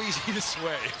so easy to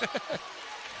sway.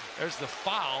 There's the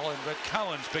foul, and Brett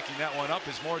Collins picking that one up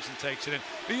as Morrison takes it in.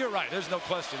 But you're right, there's no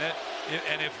question.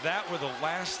 And if that were the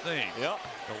last thing, yep,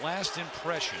 the last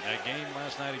impression, that game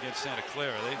last night against Santa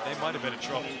Clara, they might have been in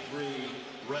trouble.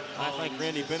 I think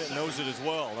Randy Bennett knows it as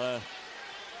well.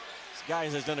 This guy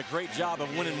has done a great job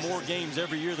of winning more games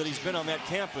every year that he's been on that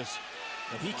campus.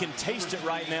 And he can taste it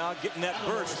right now, getting that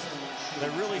burst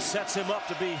that really sets him up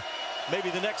to be maybe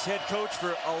the next head coach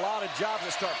for a lot of jobs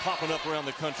that start popping up around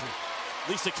the country. At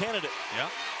least a candidate. Yeah.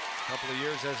 A couple of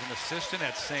years as an assistant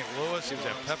at St. Louis. He was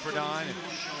at Pepperdine and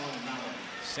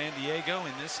San Diego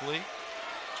in this league.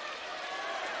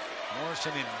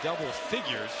 Morrison in double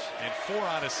figures and 4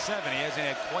 out of 7. He hasn't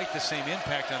had quite the same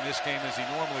impact on this game as he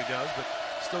normally does, but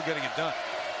still getting it done.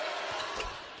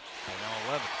 And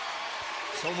now 11.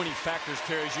 So many factors,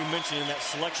 Terry, as you mentioned, in that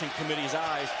selection committee's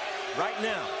eyes. Right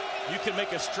now, you can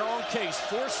make a strong case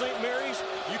for St. Mary's.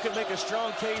 You can make a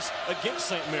strong case against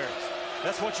St. Mary's.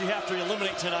 That's what you have to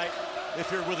eliminate tonight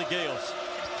if you're with the Gaels.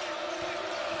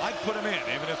 I'd put them in,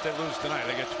 even if they lose tonight.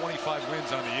 They get 25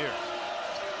 wins on the year.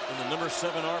 In the number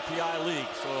 7 RPI league,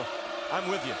 so I'm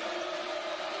with you.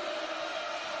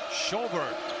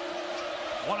 Schoberg,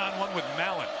 one-on-one with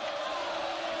Mallon.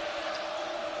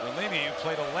 Relimi, who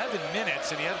played 11 minutes,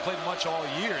 and he hadn't played much all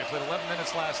year. He played 11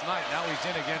 minutes last night. Now he's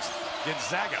in against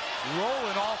Gonzaga.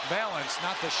 Rolling off balance,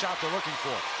 not the shot they're looking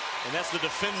for. And that's the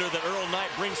defender that Earl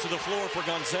Knight brings to the floor for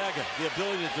Gonzaga. The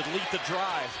ability to delete the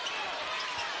drive.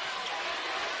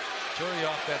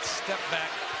 Turioff, that step back.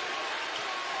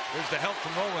 There's the help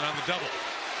from Rowland on the double.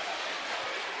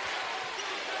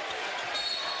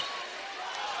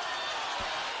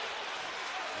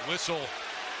 Whistle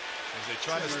as they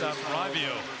try to stop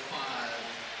Ravio.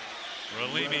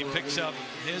 Relimi picks up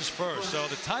his first. So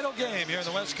the title game here in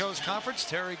the West Coast Conference.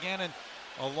 Terry Gannon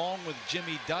along with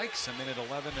Jimmy Dykes. A minute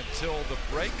 11 until the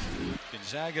break.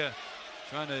 Gonzaga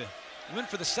trying to win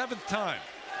for the 7th time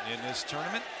in this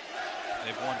tournament.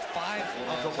 They've won 5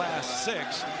 of the last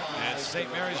 6. As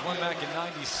St. Mary's won back in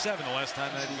 '97, the last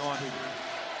time they'd gone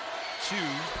to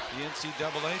the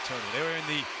NCAA tournament. They were in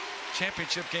the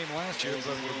championship game last year,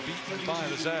 but were beaten by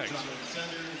the Zags.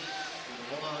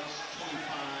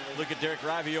 Look at Derek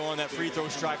Ravio on that free throw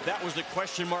stripe. That was the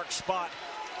question mark spot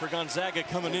for Gonzaga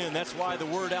coming in. That's why the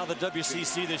word out of the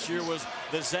WCC this year was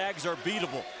the Zags are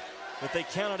beatable. That they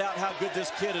counted out how good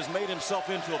this kid has made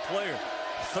himself into a player.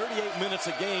 38 minutes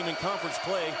a game in conference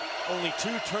play, only 2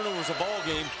 turnovers a ball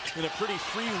game in a pretty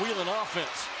freewheeling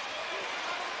offense.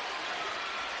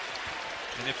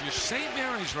 And if you're St.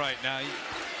 Mary's right now, you're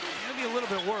going to be a little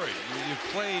bit worried. You've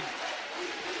played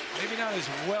maybe not as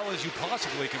well as you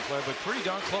possibly can play, but pretty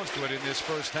darn close to it in this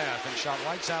first half, and shot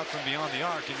lights out from beyond the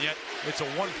arc, and yet it's a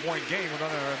 1-point game with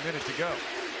under a minute to go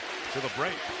to the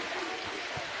break.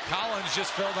 Collins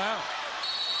just fell down.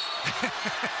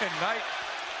 And Knight,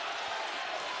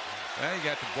 well, he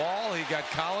got the ball, he got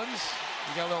Collins,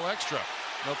 he got a little extra.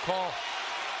 They'll call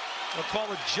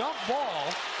a jump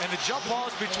ball, and the jump ball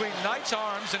is between Knight's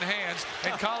arms and hands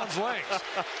and Collins' legs.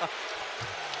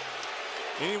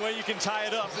 Any way you can tie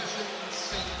it up.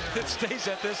 It stays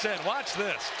at this end. Watch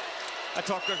this. I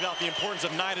talked about the importance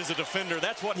of Knight as a defender.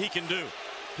 That's what he can do.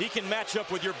 He can match up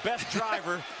with your best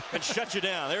driver and shut you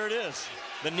down. There it is.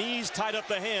 The knees tied up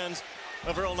the hands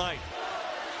of Earl Knight.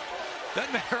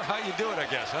 Doesn't matter how you do it, I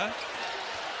guess, huh?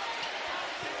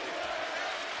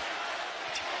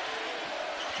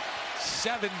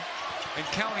 Seven and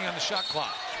counting on the shot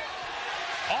clock.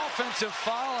 Offensive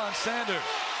foul on Sanders.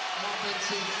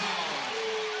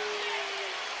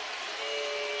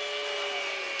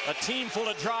 A team full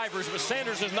of drivers, but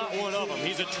Sanders is not one of them.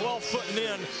 He's a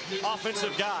 12-foot-in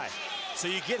offensive guy. So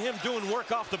you get him doing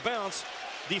work off the bounce.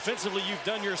 Defensively, you've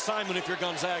done your assignment if you're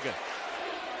Gonzaga.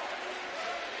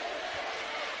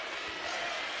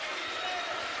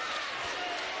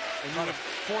 And you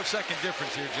 4-second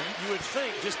difference here, Jimmy. You would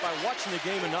think just by watching the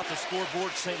game and not the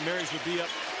scoreboard, St. Mary's would be up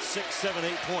 6, 7,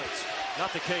 8 points.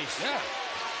 Not the case. Yeah.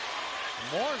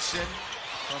 Morrison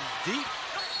from deep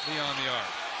beyond the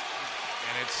arc.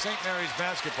 And it's St. Mary's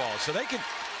basketball. So they can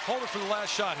hold it for the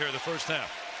last shot here in the first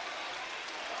half.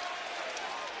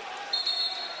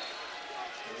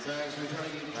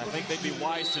 I think they'd be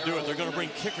wise to do it. They're going to bring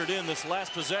Kickert in this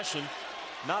last possession.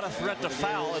 Not a threat to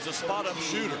foul as a spot-up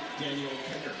shooter.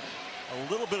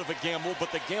 A little bit of a gamble,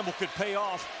 but the gamble could pay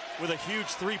off with a huge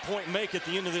three-point make at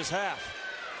the end of this half.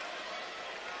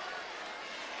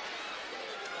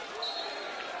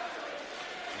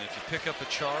 And if you pick up a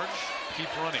charge, keep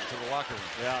running to the locker room.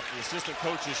 Yeah, the assistant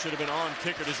coaches should have been on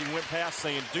Kickert as he went past,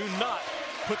 saying, do not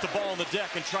put the ball on the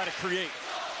deck and try to create.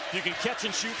 You can catch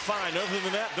and shoot fine. Other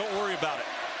than that, don't worry about it.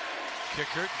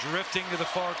 Kickert drifting to the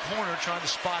far corner, trying to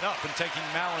spot up and taking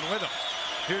Mallon with him.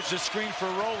 Here's the screen for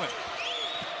Rowland.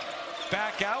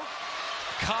 Back out.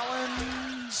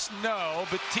 Collins, no.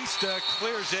 Batista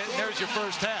clears it, and there's your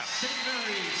first half.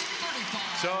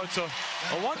 So it's a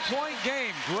one-point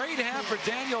game. Great half for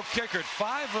Daniel Kickert.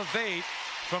 5 of 8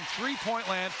 from three-point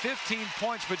land, 15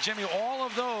 points. But, Jimmy, all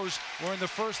of those were in the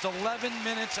first 11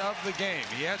 minutes of the game.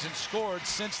 He hasn't scored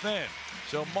since then.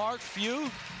 So Mark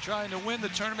Few trying to win the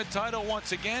tournament title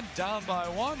once again, down by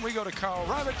 1. We go to Carl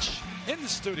Ravitch in the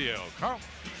studio. Carl.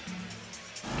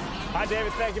 Hi,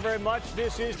 David. Thank you very much.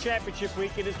 This is Championship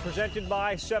Week. It is presented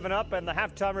by 7-Up, and the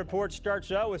halftime report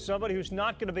starts out with somebody who's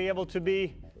not going to be able to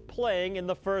be playing in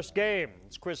the first game.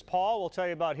 It's Chris Paul. We'll tell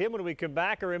you about him when we come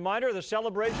back. A reminder, the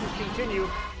celebrations continue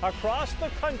across the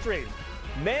country.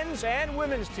 Men's and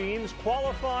women's teams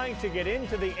qualifying to get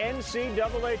into the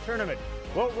NCAA tournament.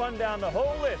 We'll run down the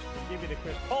whole list and give you the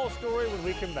Chris Paul story when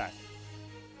we come back.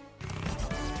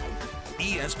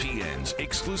 ESPN's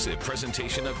exclusive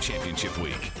presentation of Championship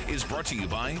Week is brought to you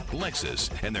by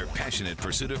Lexus and their passionate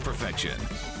pursuit of perfection.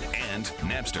 And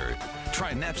Napster.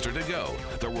 Try Napster to go,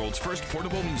 the world's first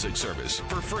portable music service,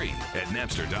 for free at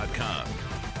Napster.com.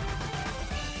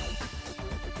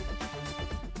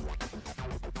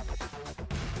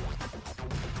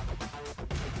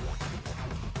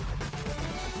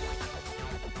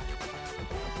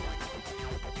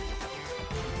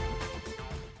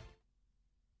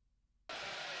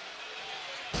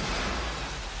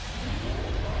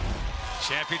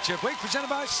 Championship Week presented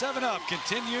by 7-Up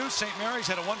continues. St. Mary's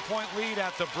had a 1-point lead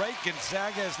at the break.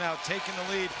 Gonzaga has now taken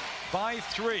the lead by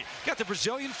 3. Got the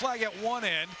Brazilian flag at one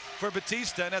end for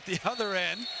Batista, and at the other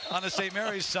end, on the St.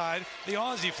 Mary's side, the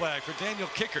Aussie flag for Daniel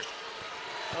Kickert.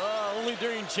 Only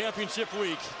during Championship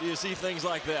Week do you see things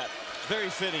like that. Very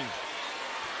fitting.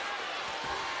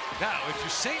 Now, if you're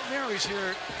St. Mary's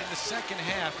here in the second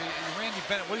half, Randy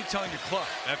Bennett, what are you telling your club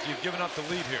after you've given up the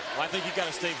lead here? Well, I think you've got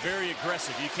to stay very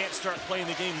aggressive. You can't start playing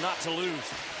the game not to lose.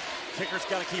 Kicker's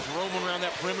got to keep roaming around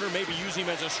that perimeter, maybe use him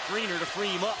as a screener to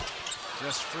free him up.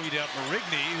 Just freed up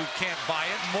Marigny, who can't buy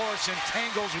it. Morrison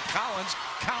tangles with Collins.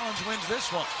 Collins wins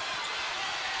this one.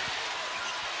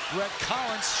 Brett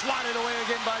Collins swatted away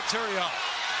again by Turion.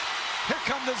 Here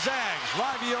come the Zags.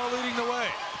 Rivio leading the way.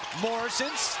 Morrison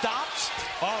stops.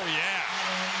 Oh, yeah.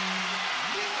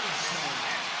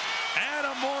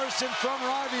 Adam Morrison from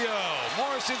Rivio.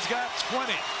 Morrison's got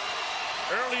 20.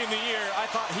 Early in the year, I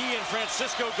thought he and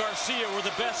Francisco Garcia were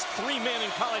the best 3-men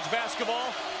in college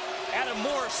basketball. Adam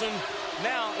Morrison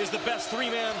now is the best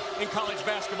 3-man in college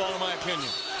basketball, in my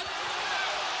opinion.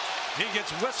 He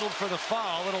gets whistled for the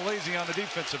foul. A little lazy on the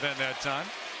defensive end that time.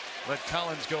 Let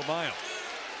Collins go by him.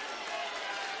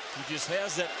 He just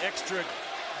has that extra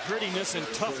grittiness and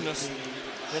toughness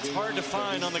that's hard to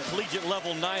find on the collegiate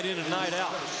level night in and night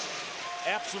out.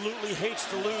 Absolutely hates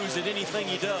to lose at anything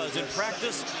he does. In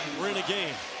practice, we're in a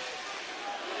game.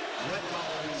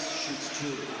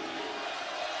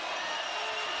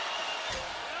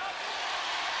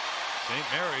 St.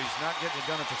 Mary's not getting it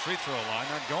done at the free throw line,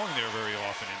 not going there very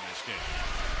often in this game.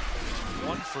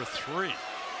 1 for 3.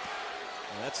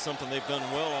 And that's something they've done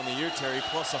well on the year, Terry,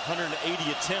 plus 180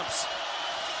 attempts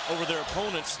over their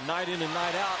opponents night in and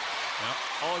night out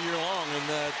all year long. And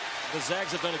the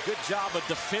Zags have done a good job of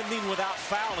defending without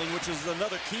fouling, which is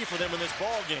another key for them in this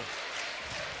ball game.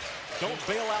 Don't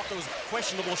bail out those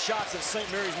questionable shots that St.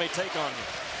 Mary's may take on you.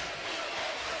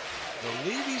 The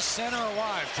Levy Center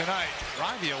alive tonight.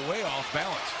 Rivio way off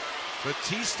balance.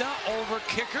 Batista over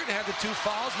Kickert, had the 2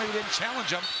 fouls, maybe didn't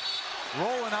challenge him.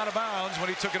 Rolling out of bounds when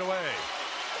he took it away.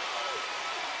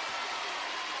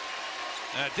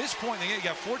 At this point, you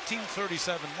got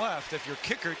 14:37 left. If you're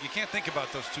Kickert, you can't think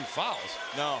about those 2 fouls.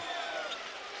 No.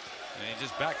 And he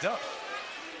just backed up.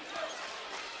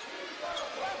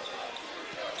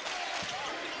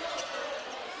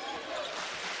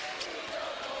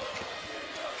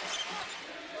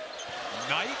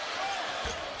 Knight.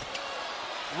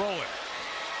 Rolling.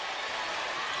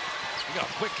 Look how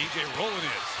quick E.J. Rowland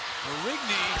is.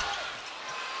 Marigny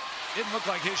didn't look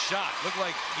like his shot. Looked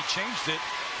like he changed it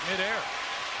midair.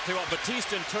 Tell you what,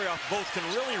 Batista and Turioff both can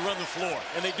really run the floor,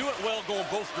 and they do it well going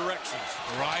both directions.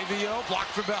 Rivio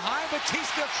blocked from behind.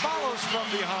 Batista follows from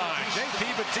behind. J.P.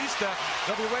 Batista,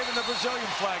 they'll be waving the Brazilian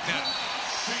flag now.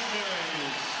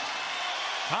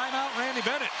 Timeout, Randy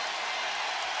Bennett.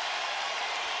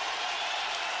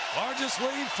 Largest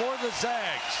lead for the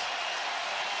Zags.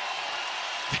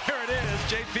 There it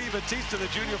is, J.P. Batista, the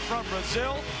junior from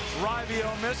Brazil. Rivio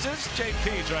misses.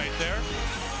 J.P.'s right there.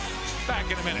 Back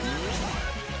in a minute.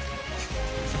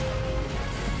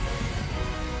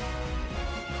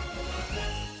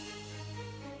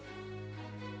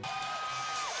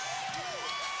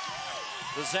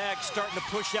 The Zags starting to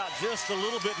push out just a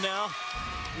little bit now.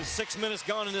 With 6 minutes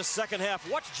gone in this second half.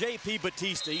 Watch J.P.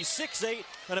 Batista. He's 6'8"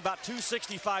 and about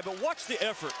 265, but watch the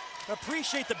effort.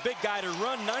 Appreciate the big guy to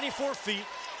run 94 feet,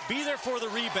 be there for the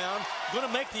rebound, going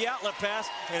to make the outlet pass,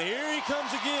 and here he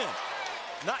comes again.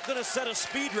 Not going to set a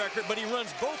speed record, but he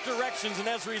runs both directions, and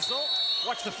as a result,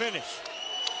 watch the finish.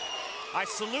 I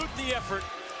salute the effort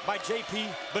by J.P.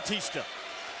 Batista.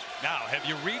 Now, have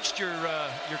you reached your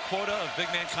quota of big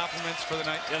man compliments for the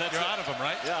night? Yeah, that's You're out of them,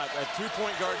 right? Yeah, at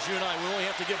 2-point guards, you and I, we only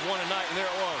have to give one a night, and there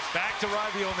it was. Back to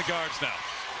Rivio on the guards now.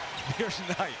 Here's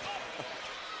Knight.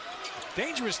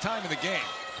 Dangerous time in the game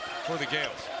for the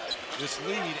Gaels. This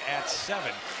lead at 7.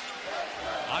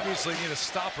 Obviously need a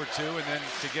stop or two, and then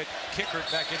to get Kickert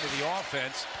back into the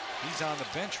offense, he's on the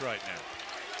bench right now.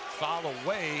 Foul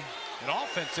away, an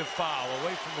offensive foul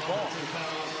away from the ball.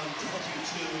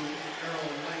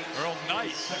 Earl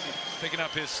Knight picking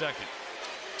up his second.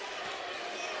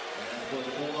 And for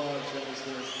the Bulldogs, that was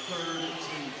their third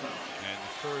team foul. And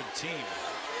the third team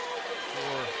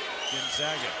for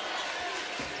Gonzaga.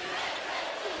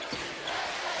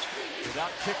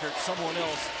 Without Kickert, someone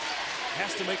else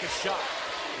has to make a shot.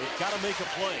 They've got to make a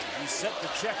play. He's set to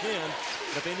check in,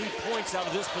 but they need points out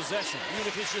of this possession, even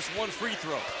if it's just one free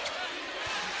throw.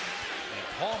 And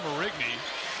Paul Marigny,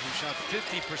 who shot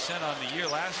 50% on the year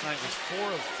last night, was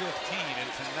 4 of 15, and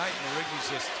tonight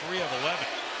Marigny's just 3 of 11.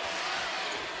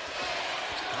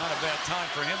 Not a bad time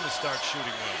for him to start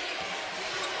shooting well.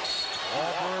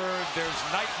 Auburn, there's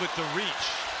Knight with the reach.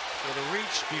 So the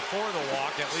reach before the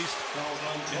walk, at least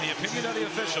in the opinion of the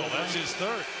official, that's his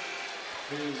third.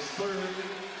 His third,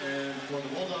 and for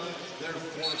the Bulldogs, their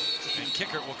fourth. And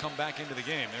Kickert will come back into the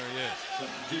game. There he is.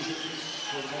 Substitutions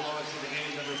for the Bulldogs in the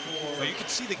game, number 4. Well, you can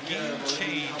see the game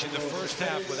change in the first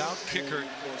half without Kickert,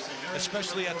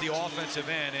 especially at the offensive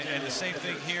end, and the same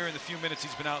thing here in the few minutes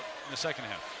he's been out in the second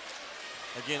half.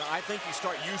 Again, I think you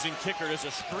start using Kickert as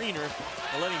a screener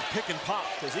and let him pick and pop,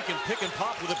 because he can pick and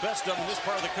pop with the best of them in this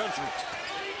part of the country.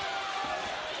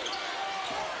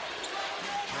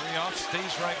 Turioff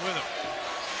stays right with him.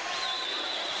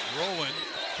 Rowland,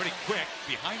 pretty quick,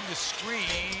 behind the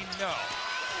screen, no.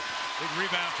 Big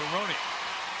rebound for Roney.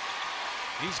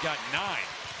 He's got 9.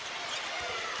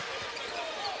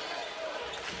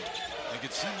 You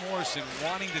could see Morrison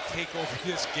wanting to take over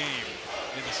this game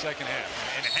in the second half,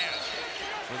 and has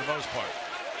for the most part.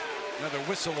 Another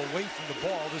whistle away from the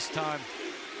ball, this time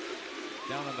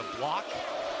down on the block.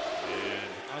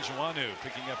 And Ajuanu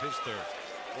picking up his third.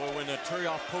 Boy, when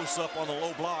Turioff posts up on the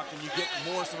low block and you get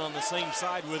Morrison on the same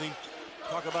side with him,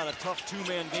 talk about a tough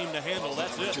two-man game to handle.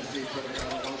 That's it.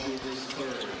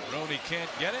 Roney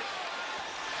can't get it.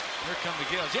 Here come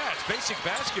the Gaels. Yeah, it's basic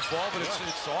basketball, but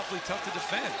it's awfully tough to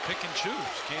defend. Pick and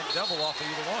choose. Can't double off of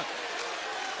either one.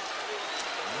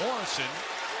 Morrison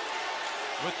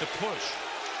with the push.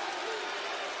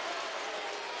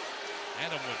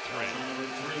 Adam with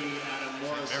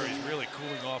 3. Mary's really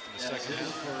cooling off in the second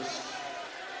half.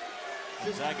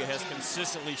 Gonzaga has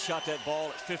consistently shot that ball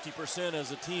at 50%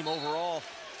 as a team overall,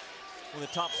 one of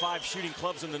the top 5 shooting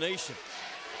clubs in the nation.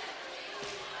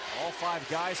 All 5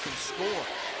 guys can score.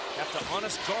 Have to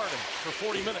honest guard him for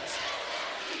 40 minutes.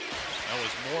 That was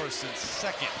Morrison's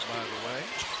second, by the way.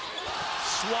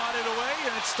 Swatted away,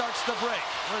 and it starts the break.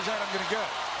 Where's Adam going to go?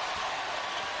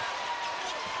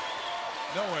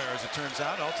 Nowhere, as it turns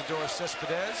out. Altidore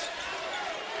Cespedes.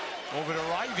 Over to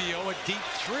Rivio, a deep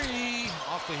 3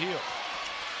 off the heel.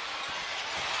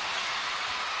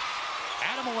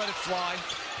 Adam will let it fly.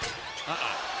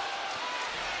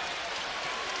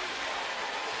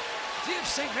 See if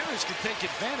St. Mary's could take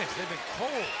advantage. They've been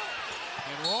cold.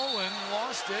 And Rowland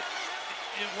lost it.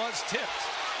 It was tipped.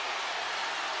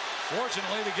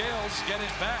 Fortunately, the Gaels get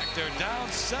it back. They're down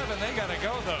 7. They got to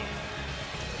go, though.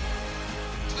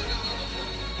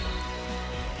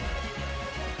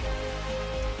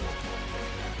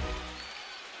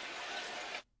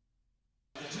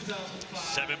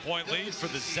 7-point lead for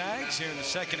the Zags here in the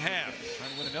second half.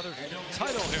 Trying to win another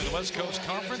title here in the West Coast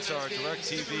Conference. Our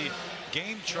DirecTV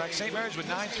game track. St. Mary's with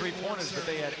 9 3-pointers, but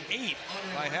they had 8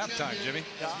 by halftime, Jimmy.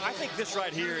 I think this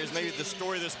right here is maybe the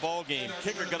story of this ball game.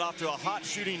 Kicker got off to a hot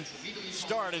shooting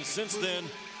start, and since then,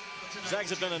 Zags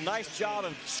have done a nice job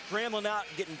of scrambling out,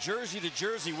 getting jersey to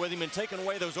jersey with him and taking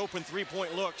away those open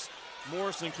three-point looks.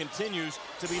 Morrison continues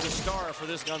to be the star for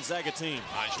this Gonzaga team.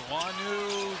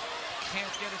 Joanu can't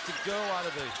get it to go out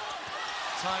of the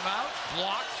timeout.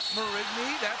 Blocked.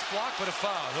 Marigny, that's blocked, but a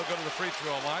foul. He'll go to the free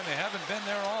throw line. They haven't been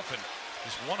there often.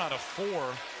 Just 1 out of 4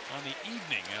 on the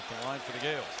evening at the line for the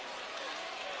Gaels.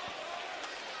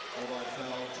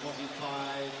 Foul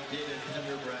 25, David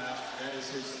Pendergraft. That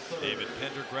is his third. David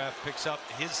Pendergraft picks up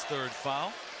his 3rd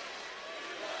foul.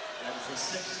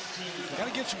 Got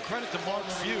to give some credit to Mark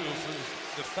Few for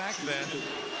the fact that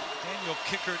Daniel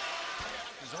Kickert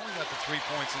has only got the 3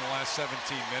 points in the last 17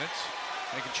 minutes.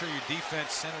 Making sure your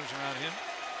defense centers around him,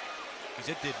 because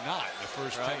it did not the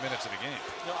first 10 minutes of the game.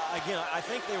 No, again, I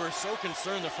think they were so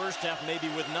concerned the first half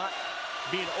maybe with not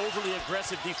being overly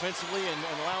aggressive defensively and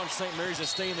allowing St. Mary's to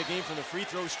stay in the game from the free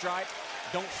throw stripe.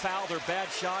 Don't foul their bad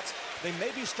shots. They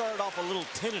maybe started off a little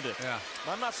tentative. Yeah.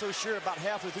 I'm not so sure about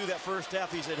halfway through that first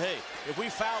half. He said, hey, if we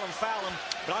foul them,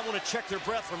 but I want to check their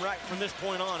breath from this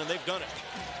point on, and they've done it.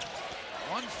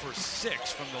 1 for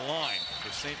 6 from the line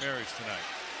for St. Mary's tonight.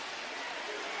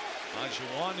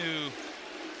 Joanu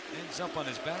ends up on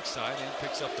his backside and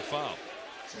picks up the foul.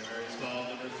 St. Mary's foul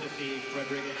number 50,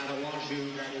 Frederick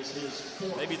Adewaju. That is his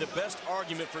 4th. Maybe the best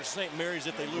argument for St. Mary's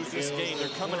if they lose this game. They're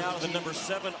coming out of the number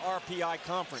 7 RPI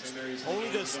conference. Only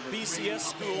the BCS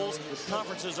schools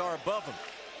conferences are above them.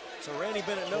 So Randy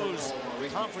Bennett knows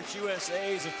Conference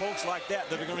USAs and folks like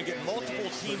that are going to get multiple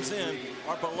teams in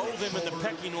are below them in the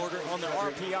pecking order on the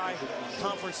RPI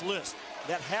conference list.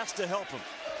 That has to help them.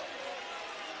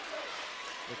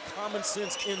 The common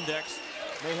sense index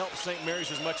may help St.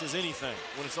 Mary's as much as anything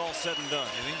when it's all said and done.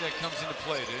 You think that comes into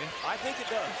play, do you? I think it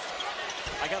does.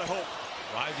 I gotta hope.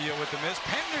 Rivio with the miss.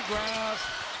 Pendergraft.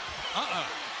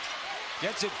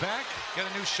 Gets it back. Got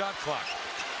a new shot clock.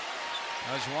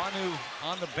 Joanu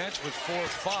on the bench with 4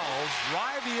 fouls.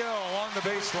 Rivio along the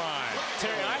baseline.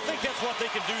 Terry, I think that's what they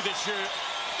can do this year,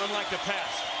 unlike the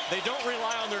past. They don't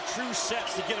rely on their true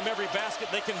sets to get them every basket.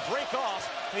 They can break off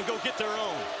and go get their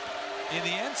own. In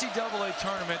the NCAA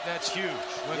tournament, that's huge.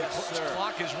 When the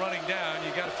clock is running down,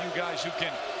 you got a few guys who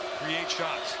can create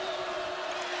shots.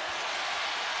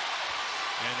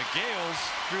 And the Gaels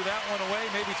threw that one away,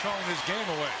 maybe throwing this game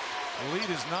away. The lead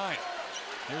is 9.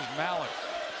 Here's Malik.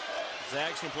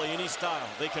 Zags can play any style.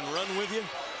 They can run with you.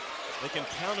 They can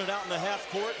pound it out in the half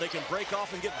court. They can break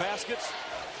off and get baskets.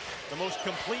 The most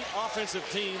complete offensive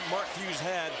team Mark Hughes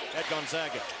had at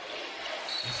Gonzaga.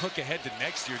 Look ahead to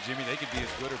next year, Jimmy. They could be as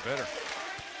good or better.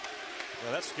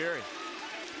 Yeah, that's scary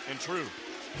and true.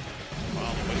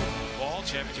 Ball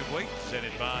championship week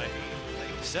presented by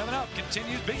 7-Up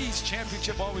continues. Big East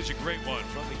Championship, always a great one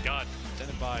from the Garden.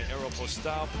 Presented by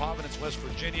Aeropostale, Providence, West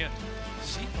Virginia,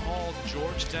 Seton Hall,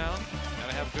 Georgetown.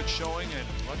 Gotta have a good showing, and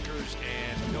Rutgers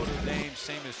and Notre Dame.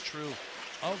 Same is true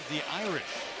of the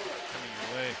Irish coming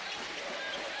your way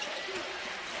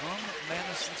from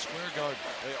Madison Square Garden.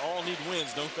 They all need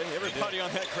wins, don't they? Everybody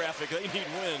on that graphic, they need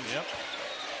wins. Yep.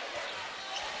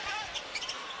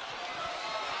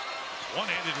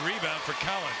 One-handed rebound for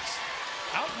Collins.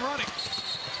 Out and running.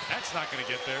 That's not going to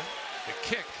get there. The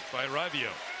kick by Rivio.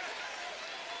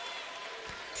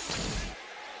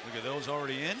 Look at those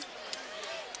already in.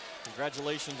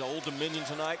 Congratulations to Old Dominion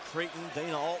tonight. Creighton,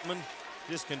 Dana Altman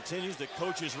just continues to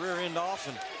coach his rear end off.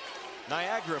 And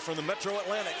Niagara from the Metro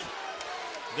Atlantic.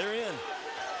 They're in.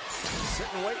 Sit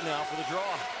and wait now for the draw.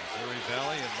 Missouri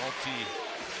Valley, a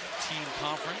multi-team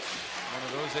conference. One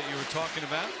of those that you were talking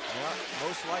about? Yeah,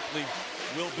 most likely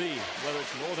will be, whether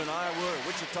it's Northern Iowa or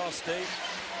Wichita State.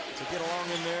 To get along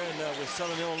in there, and with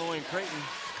Southern Illinois and Creighton,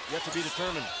 yet to be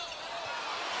determined.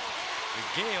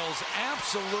 The Gaels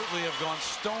absolutely have gone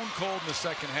stone cold in the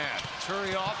second half.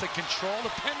 Turioff the control,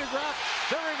 the Pendergraft,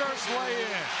 the reverse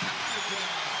lay-in.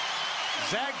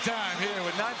 Zag time here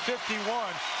with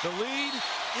 9:51. The lead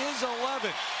is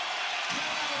 11.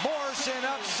 Morrison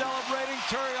up celebrating.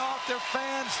 Turioff, their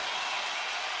fans.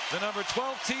 The number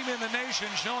 12 team in the nation,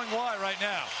 showing why right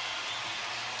now.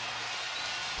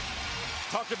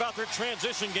 Talked about their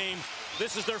transition game.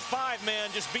 This is their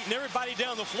 5-man, just beating everybody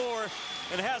down the floor,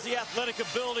 and has the athletic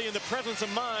ability and the presence of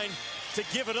mind to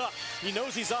give it up. He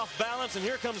knows he's off balance, and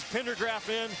here comes Pendergraft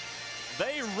in.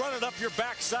 They run it up your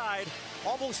backside,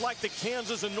 almost like the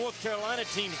Kansas and North Carolina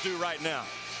teams do right now.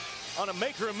 on a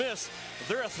make or a miss,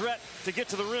 they're a threat to get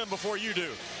to the rim before you do.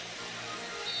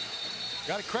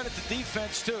 Got to credit the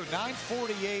defense, too.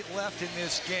 9:48 left in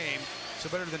this game. So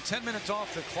better than 10 minutes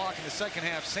off the clock in the second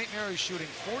half. St. Mary's shooting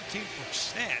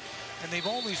 14%, and they've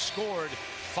only scored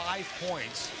 5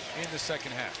 points in the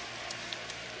second half.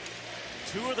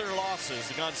 2 of their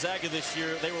losses, Gonzaga this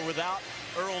year, they were without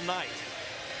Earl Knight.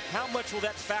 How much will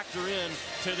that factor in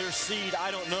to their seed?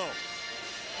 I don't know.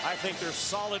 I think they're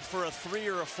solid for a 3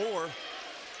 or a 4.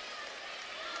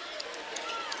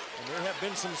 And there have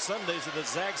been some Sundays that the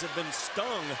Zags have been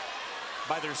stung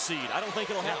by their seed. I don't think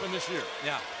it'll happen this year.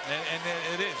 Yeah, and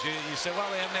it is. You say, well,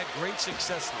 they haven't had great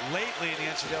success lately in the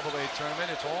NCAA tournament.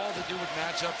 It's all to do with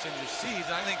matchups and your seeds.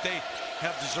 I think they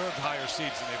have deserved higher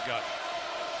seeds than they've got.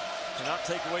 Cannot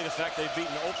take away the fact they've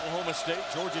beaten Oklahoma State,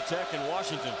 Georgia Tech, and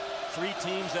Washington. 3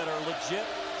 teams that are legit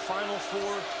Final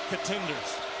Four contenders.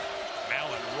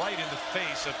 Mallon right in the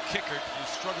face of Kickert,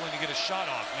 who's struggling to get a shot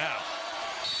off now.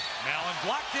 Mallon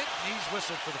blocked it, and he's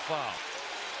whistled for the foul.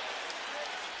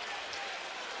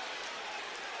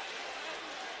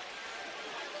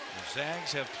 The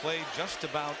Zags have played just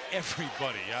about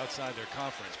everybody outside their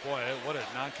conference. Boy, what a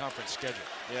non-conference schedule.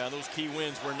 Yeah, those key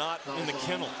wins were not in the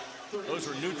kennel. Those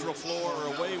were neutral floor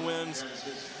or away wins.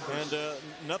 And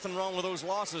nothing wrong with those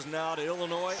losses now to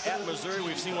Illinois. At Missouri,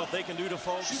 we've seen what they can do to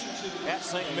folks. At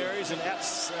St. Mary's and at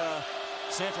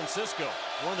San Francisco.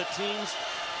 One of the teams,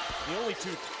 the only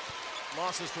 2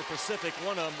 losses for Pacific,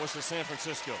 one of them was to San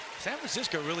Francisco. San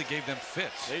Francisco really gave them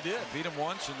fits. They did. Beat them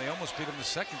once, and they almost beat them the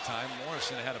second time.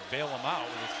 Morrison had to bail them out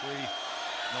with a 3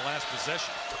 in the last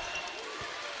possession.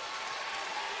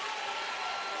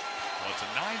 Well, it's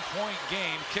a 9-point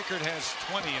game. Kickert has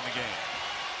 20 in the game.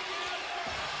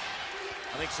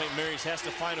 I think St. Mary's has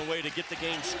to find a way to get the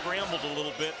game scrambled a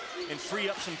little bit and free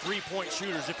up some 3-point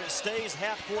shooters. If it stays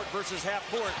half court versus half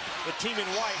court, the team in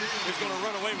white is going to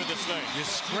run away with this thing. You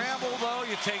scramble, though.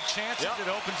 You take chances. Yep.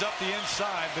 It opens up the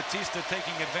inside. Batista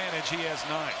taking advantage. He has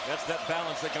 9. That's that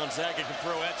balance that Gonzaga can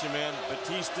throw at you, man.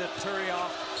 Batista,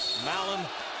 Turioff, Mallon.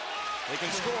 They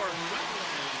can score.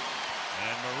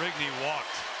 And Marigny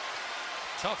walked.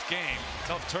 Tough game,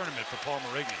 tough tournament for Paul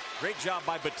Marigny. Great job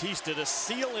by Batista to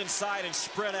seal inside and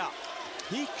spread out.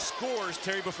 He scores,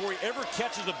 Terry, before he ever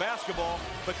catches the basketball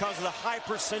because of the high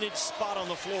percentage spot on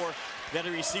the floor that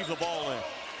he received the ball in.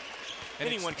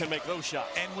 And anyone can make those shots.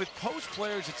 And with post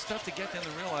players, it's tough to get them to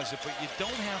realize it, but you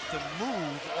don't have to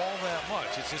move all that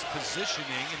much. It's just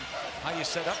positioning and how you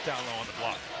set up down low on the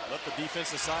block. Let the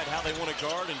defense decide how they want to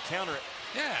guard and counter it.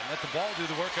 Yeah, and let the ball do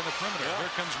the work on the perimeter. Yeah.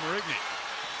 Here comes Marigny.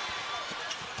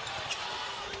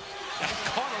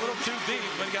 Caught a little too deep,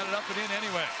 but he got it up and in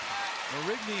anyway.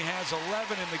 Marigny has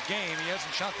 11 in the game. He hasn't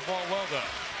shot the ball well,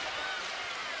 though.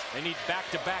 They need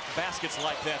back-to-back baskets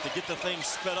like that to get the thing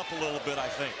sped up a little bit, I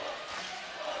think.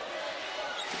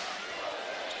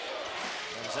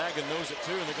 Gonzaga knows it,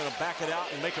 too, and they're going to back it out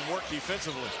and make him work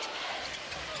defensively.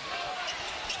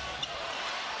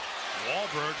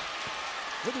 Wahlberg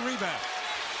with the rebound.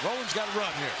 Rowland's got to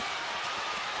run here.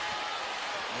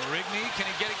 Marigny, can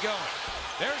he get it going?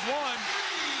 There's one.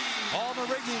 Paul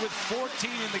Marigny with 14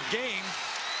 in the game.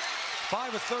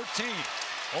 5 of 13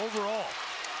 overall.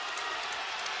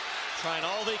 Trying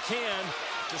all they can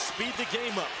to speed the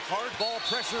game up. Hard ball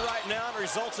pressure right now and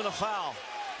results in a foul.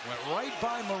 Went right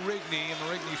by Marigny, and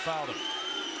Marigny fouled him.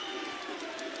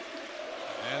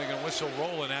 And they're going to whistle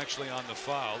Rowland actually on the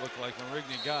foul. Looked like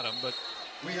Marigny got him, but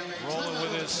Rowland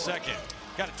with his second.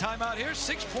 Got a timeout here.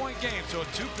 6-point game, so a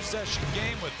 2-possession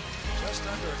game with just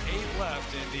under 8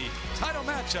 left in the title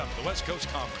matchup, the West Coast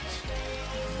Conference.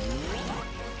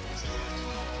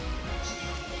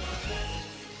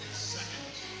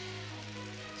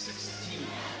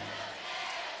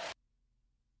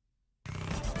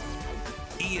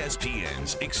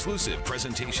 ESPN's exclusive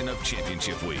presentation of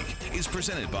Championship Week is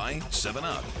presented by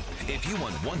 7-Up. If you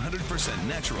want 100%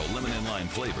 natural lemon and lime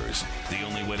flavors, the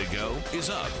only way to go is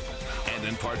up. And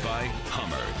in part by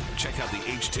Hummer. Check out the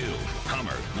H2.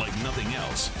 Hummer, like nothing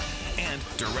else. And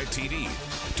DirecTV.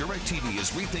 DirecTV is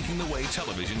rethinking the way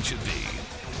television should be.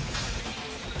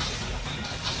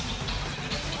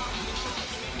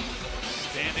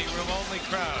 Standing room only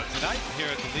crowd tonight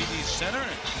here at the League East Center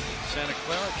in Santa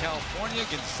Clara, California.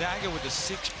 Gonzaga with a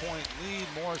 6-point lead.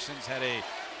 Morrison's had a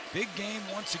big game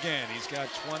once again. He's got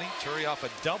 20. Turioff a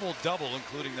double-double,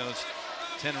 including those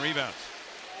 10 rebounds.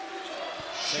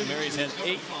 St. Mary's had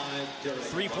 8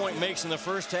 3-point makes in the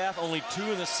first half, only 2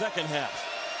 in the second half.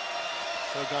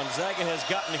 So Gonzaga has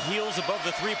gotten heels above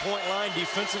the 3-point line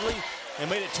defensively and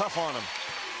made it tough on them.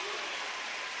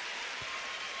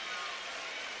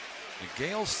 The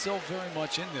Gaels still very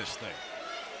much in this thing.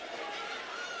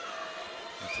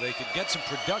 if they could get some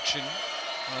production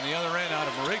on the other end out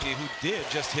of Marigny, who did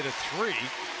just hit a 3.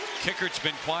 Kickert's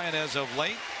been quiet as of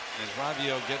late as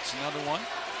Ravio gets another one.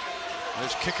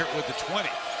 There's Kickert with the 20.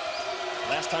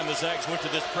 Last time the Zags went to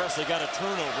this press, they got a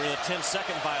turnover in a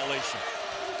 10-second violation.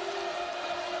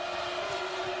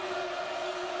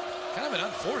 Kind of an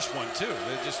unforced one, too.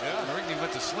 They just, Marigny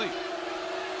went to sleep.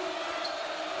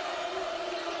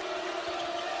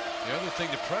 The other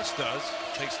thing the press does,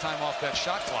 takes time off that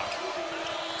shot clock.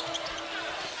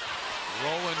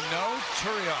 Rolling no,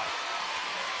 Turioff.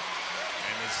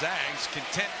 And the Zags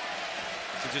content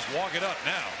to just walk it up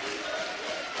now.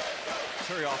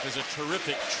 Turioff is a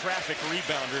terrific traffic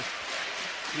rebounder.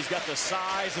 He's got the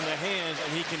size and the hands,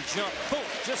 and he can jump, boom,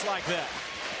 just like that.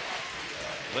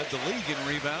 Led the league in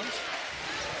rebounds.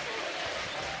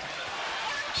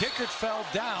 Kickert fell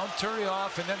down,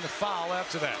 Turioff, and then the foul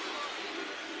after that.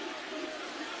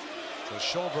 So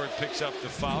Schulberg picks up the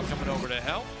foul, coming over to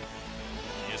help.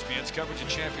 ESPN's coverage of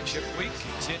Championship Week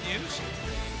continues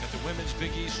at the Women's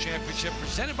Big East Championship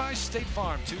presented by State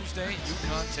Farm. Tuesday,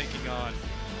 UConn taking on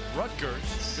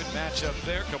Rutgers. Good matchup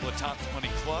there, a couple of top 20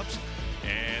 clubs.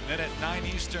 And then at 9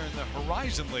 Eastern, the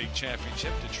Horizon League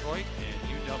Championship, Detroit and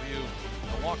UW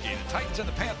Milwaukee. The Titans and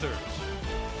the Panthers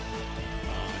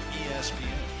on ESPN.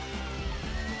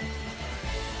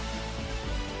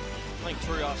 I think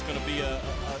Turioff's going to be a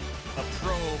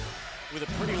pro with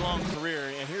a pretty long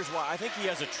career, and here's why. I think he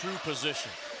has a true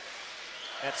position.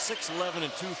 At 6'11"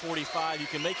 and 245, you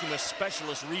can make him a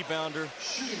specialist rebounder.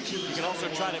 You can also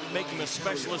try to make him a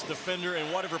specialist defender,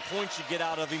 and whatever points you get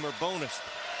out of him are bonus.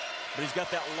 But he's got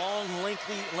that long,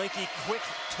 lanky, quick,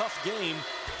 tough game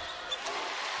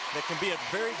that can be a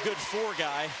very good 4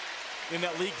 guy in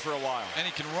that league for a while. And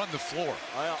he can run the floor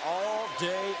all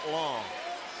day long.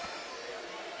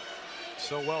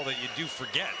 So well that you do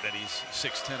forget that he's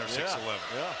 6'10" or 6'11".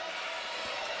 Yeah.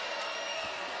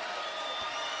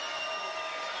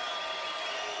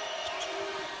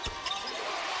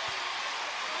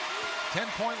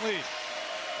 10-point lead.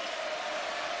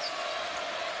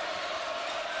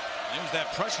 There's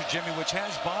that pressure, Jimmy, which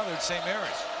has bothered St.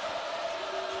 Mary's.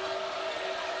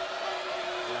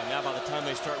 Yeah, now by the time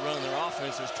they start running their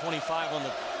offense, there's 25 on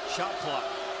the shot clock.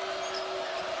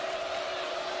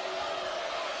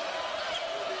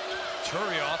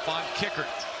 Turioff on Kickert.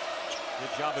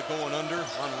 Good job of going under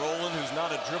on Rowland, who's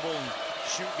not a dribble and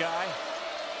shoot guy.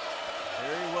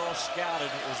 Very well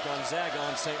scouted is Gonzaga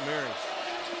on St. Mary's.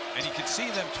 And you can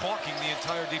see them talking the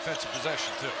entire defensive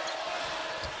possession, too.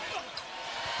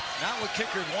 Not what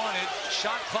Kickert wanted.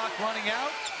 Shot clock running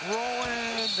out.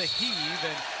 Rolling the heave.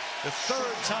 And the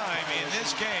 3rd time in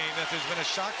this game that there's been a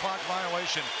shot clock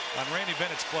violation on Randy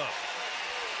Bennett's club.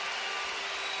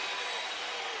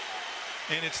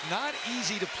 And it's not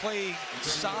easy to play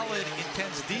solid,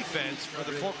 intense defense for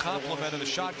the full complement of the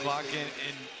shot clock, and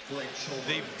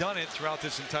they've done it throughout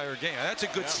this entire game. That's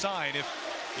a good sign if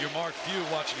you're Mark Few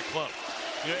watching the club.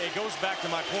 You know, it goes back to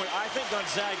my point. I think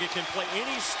Gonzaga can play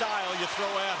any style you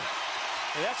throw at them.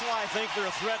 And that's why I think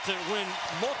they're a threat to win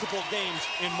multiple games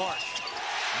in March.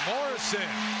 Morrison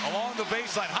along the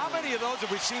baseline. How many of those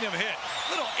have we seen him hit?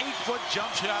 Little 8-foot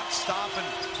jump shot, stop and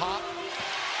pop.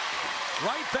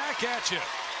 Right back at you.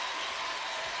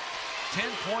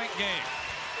 10-point game.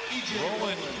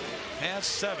 Rowland has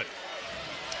 7.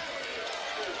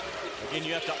 Again,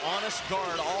 you have to honest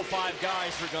guard all 5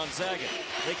 guys for Gonzaga.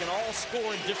 They can all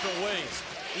score in different ways.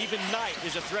 Even Knight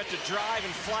is a threat to drive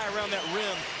and fly around that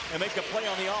rim and make a play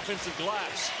on the offensive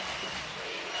glass.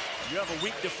 You have a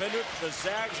weak defender, the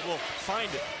Zags will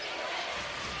find it.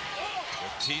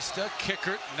 Batista,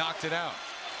 Kickert knocked it out.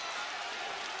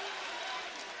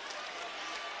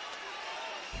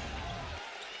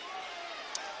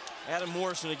 Adam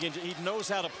Morrison, again, he knows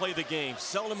how to play the game.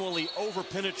 Seldom will he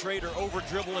over-penetrate or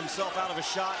over-dribble himself out of a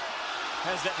shot.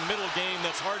 Has that middle game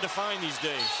that's hard to find these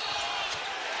days.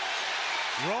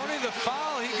 Roney the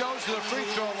foul, he goes to the free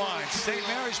throw line. St.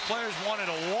 Mary's players wanted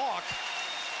a walk,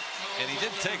 and he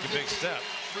did take a big step.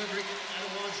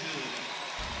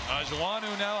 Ajuanu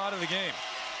now out of the game.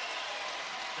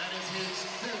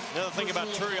 Another thing about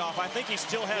Turioff, I think he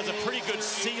still has a pretty good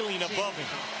ceiling above him.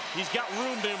 He's got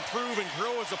room to improve and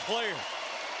grow as a player.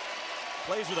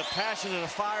 Plays with a passion and a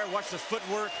fire. Watch the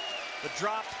footwork, the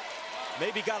drop.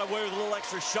 Maybe got away with a little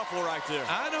extra shuffle right there.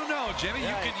 I don't know, Jimmy.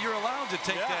 You're allowed to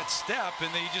take that step, and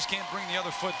then you just can't bring the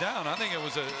other foot down. I think it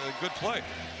was a good play.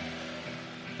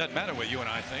 Doesn't matter what you and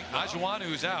I think.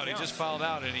 Ajuanu's out. He just fouled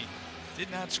out, and he did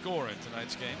not score in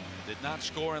tonight's game. Did not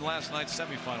score in last night's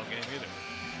semifinal game either.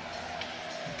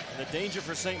 The danger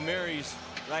for St. Mary's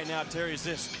right now, Terry, is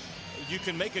this. You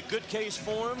can make a good case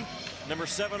for them. Number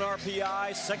 7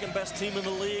 RPI, second best team in the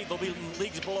league. There'll be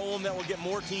leagues below them that will get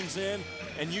more teams in,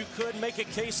 and you could make a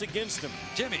case against them.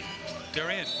 Jimmy,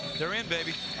 they're in. They're in,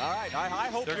 baby. All right, I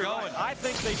hope they're you're going. right. I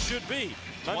think they should be.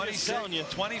 I'm just telling you.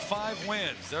 25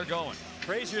 wins. They're going.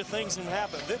 Crazier things can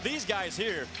happen. These guys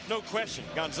here, no question.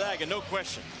 Gonzaga, no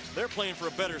question. They're playing for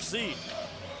a better seed.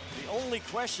 The only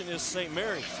question is St.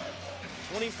 Mary's.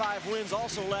 25 wins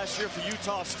also last year for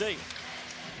Utah State.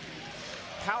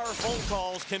 Power phone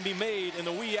calls can be made in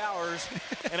the wee hours,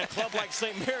 and a club like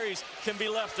St. Mary's can be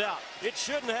left out. It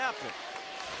shouldn't happen,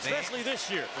 especially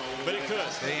this year, but it could.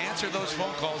 They answer those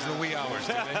phone calls in the wee hours,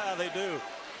 do they? They do.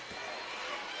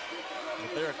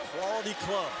 But they're a quality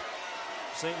club,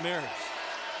 St. Mary's.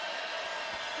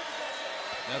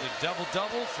 Another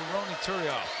double-double for Ronny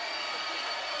Turioff.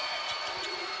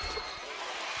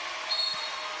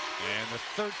 And the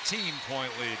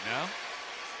 13-point lead now.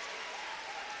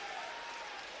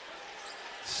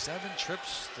 7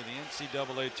 trips to the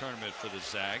NCAA tournament for the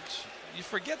Zags. You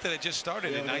forget that it just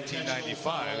started in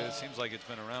 1995. It seems like it's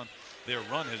been around. Their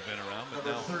run has been around, but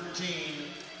now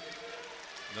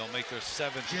they'll make their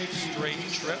 7th straight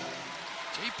trip.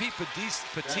 JP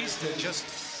Batista just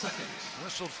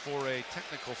whistled for a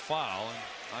technical foul and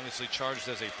obviously charged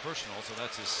as a personal, so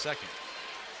that's his 2nd.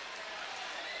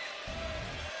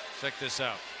 Check this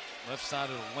out. Left side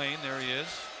of the lane, there he is.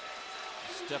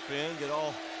 Step in, get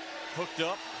all hooked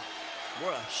up.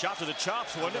 What a shot to the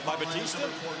chops, wasn't it, by Batista?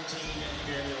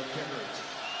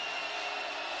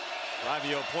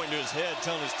 Livio pointing to his head,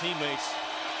 telling his teammates,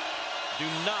 do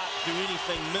not do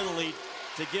anything mentally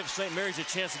to give St. Mary's a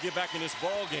chance to get back in this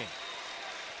ball game.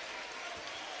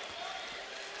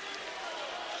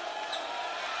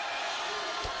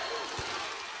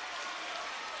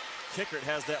 Kickert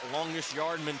has that longest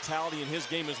yard mentality in his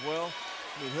game as well.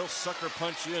 I mean, he'll sucker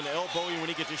punch you and elbow you when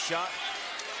he gets a shot.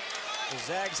 The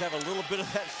Zags have a little bit of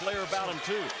that flair about them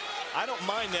too. I don't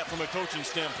mind that from a coaching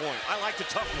standpoint. I like the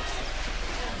toughness.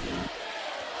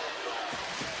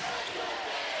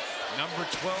 Number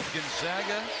 12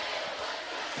 Gonzaga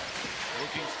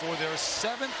looking for their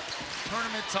 7th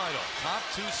tournament title. Top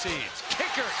 2 seeds.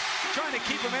 Kickert trying to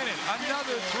keep him in it.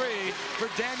 Another 3 for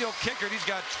Daniel Kickert. He's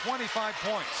got 25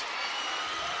 points.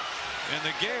 And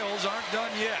the Gaels aren't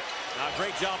done yet. Now,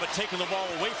 great job of taking the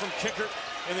ball away from Kickert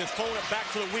and then throwing it back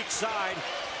to the weak side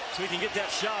so he can get that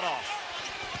shot off.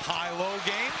 High-low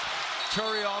game.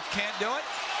 Turioff can't do it.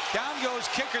 Down goes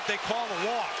Kickert. They call the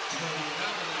walk.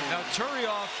 Now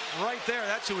Turioff right there.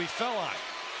 That's who he fell on.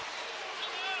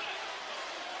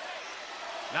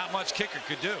 Not much Kickert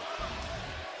could do.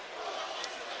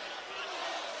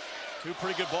 2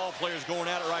 pretty good ball players going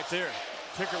at it right there.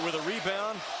 Kickert with a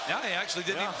rebound. Yeah, he actually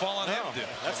didn't even fall on him.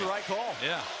 That's the right call.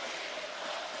 Yeah.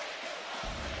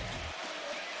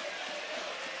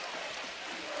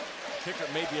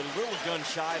 Kickert may be a little gun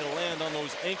shy to land on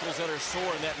those ankles that are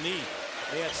sore in that knee.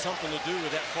 They had something to do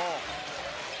with that fall.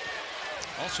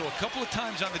 Also, a couple of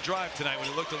times on the drive tonight when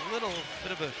it looked a little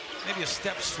bit of maybe a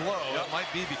step slow. It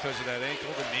might be because of that ankle,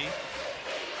 the knee.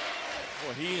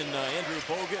 Well, he and Andrew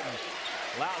Bogut and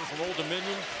Loughton from Old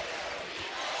Dominion,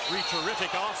 3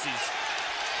 terrific Aussies.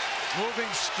 Moving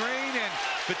screen and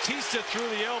Batista through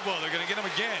the elbow. They're going to get him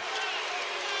again.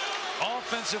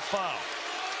 Offensive foul.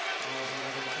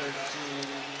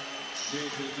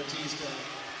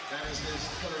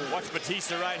 Watch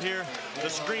Batista right here. The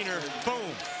screener,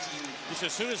 boom. Just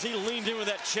as soon as he leaned in with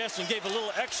that chest and gave a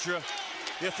little extra,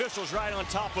 the official's right on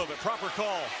top of it. Proper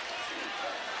call.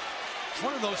 It's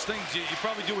one of those things you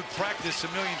probably do with practice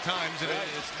a million times, and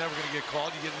it's never going to get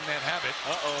called. You get in that habit.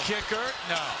 Kickert,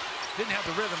 no. Didn't have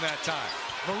the rhythm that time.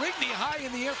 Marigny high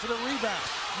in the air for the rebound.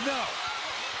 No.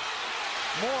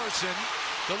 Morrison,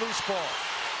 the loose ball.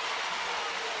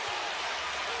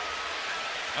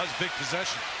 That was a big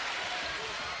possession.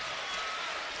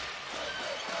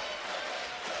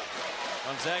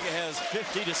 Gonzaga has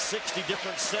 50 to 60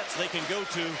 different sets they can go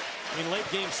to in late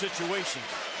game situations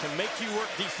to make you work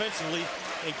defensively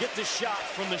and get the shot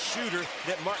from the shooter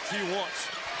that Mark Few wants.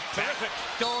 Terrific.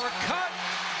 Door cut.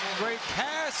 Great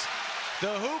pass.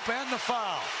 The hoop and the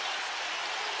foul.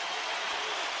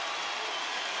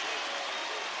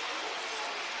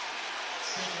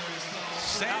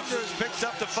 Sanders picks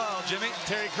up the foul, Jimmy.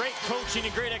 Terry, great coaching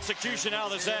and great execution out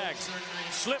of the Zags.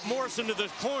 Slip Morrison to the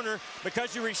corner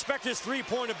because you respect his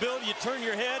three-point ability. You turn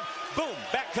your head, boom,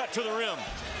 back cut to the rim.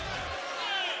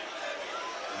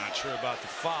 Not sure about the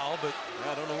foul, but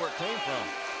I don't know where it came from.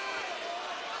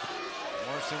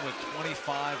 Morrison with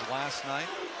 25 last night.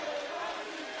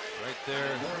 Right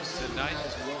there tonight.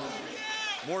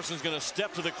 Morrison's going to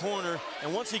step to the corner,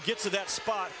 and once he gets to that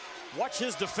spot, Watch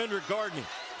his defender guarding him.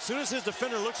 As soon as his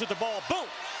defender looks at the ball, boom,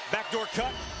 backdoor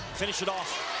cut, finish it off.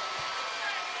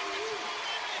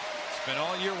 Spent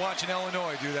all year watching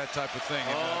Illinois do that type of thing.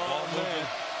 Oh, man.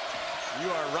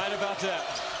 You are right about that.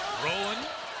 Rolling.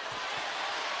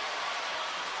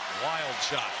 Wild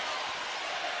shot.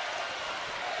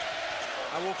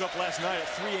 I woke up last night at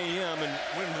 3 a.m. and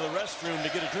went into the restroom to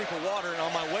get a drink of water, and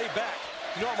on my way back,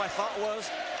 you know what my thought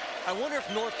was? I wonder if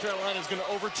North Carolina is going to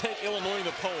overtake Illinois in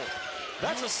the poll.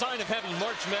 That's a sign of having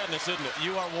March Madness, isn't it?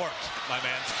 You are warped, my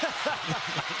man.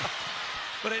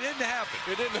 But it didn't happen.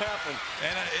 It didn't happen.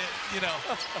 And, you know,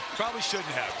 probably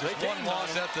shouldn't have. Just one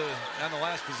loss on the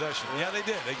last possession. Yeah, they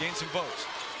did. They gained some votes.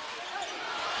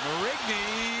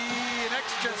 Marigney, an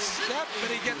extra step,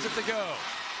 and he gets it to go.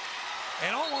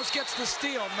 And almost gets the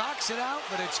steal, knocks it out,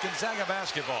 but it's Gonzaga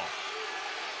basketball.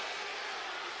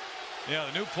 Yeah,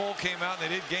 the new poll came out, and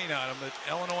they did gain on him, but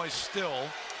Illinois still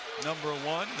number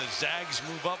one. The Zags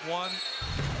move up one,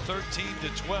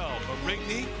 13-12.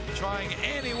 Marigney trying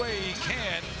any way he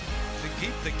can to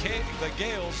keep the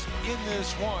Gaels in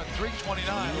this one.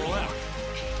 3:29 left.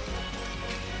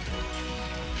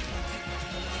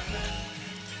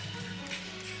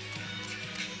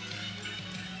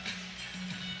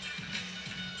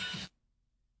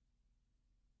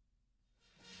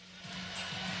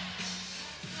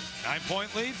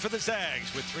 Nine-point lead for the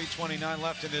Zags with 3:29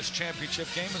 left in this championship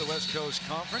game of the West Coast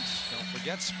Conference. Don't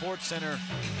forget, SportsCenter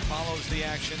follows the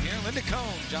action here. Linda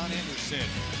Cohn, John Anderson.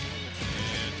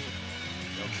 And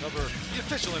they'll cover the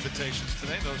official invitations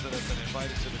today, those that have been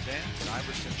invited to the dance.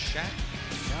 Iverson, Shaq,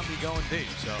 now be going deep.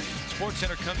 So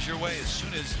SportsCenter comes your way as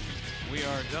soon as we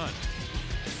are done.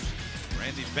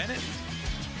 Randy Bennett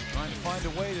trying to find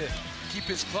a way to keep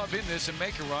his club in this and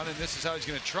make a run, and this is how he's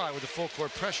going to try with the full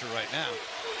court pressure right now.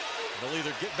 They'll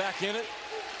either get back in it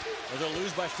or they'll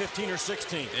lose by 15 or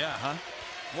 16. Yeah, huh?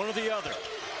 One or the other.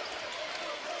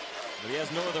 But he has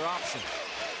no other option.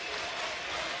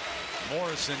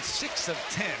 Morrison 6 of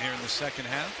 10 here in the second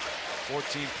half.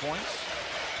 14 points,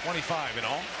 25 in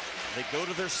all. They go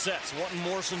to their sets, wanting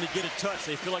Morrison to get a touch.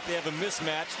 They feel like they have a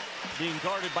mismatch, being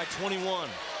guarded by 21.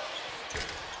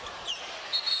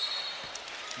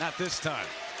 Not this time.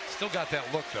 Still got that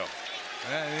look, though.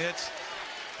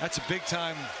 That's a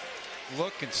big-time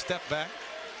look and step back.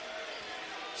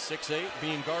 6'8",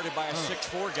 being guarded by a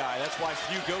 6'4" guy. That's why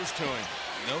few goes to him.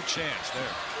 No chance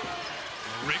there.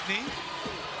 Marigney.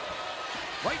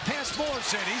 Right past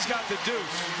Morrison. He's got the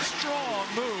deuce. Strong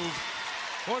move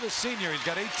for the senior. He's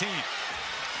got 18.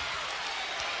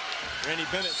 Randy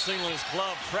Bennett signaling his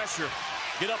glove. Pressure.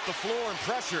 Get up the floor and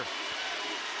pressure.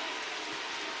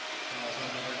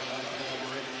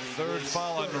 Third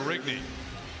foul on Marigney.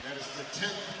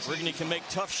 Marigney can make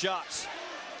tough shots.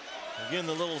 Again,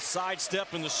 the little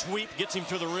sidestep and the sweep gets him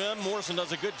to the rim. Morrison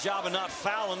does a good job of not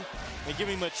fouling and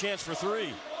giving him a chance for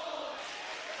three.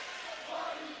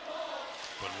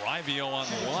 But Rivio on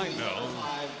the line, though,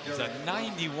 is a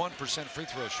 91% free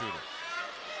throw shooter.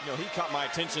 You know, he caught my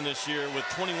attention this year with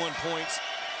 21 points,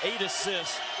 8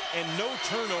 assists, and no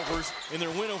turnovers in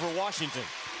their win over Washington.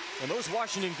 And those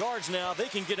Washington guards now, they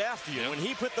can get after you. When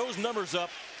he put those numbers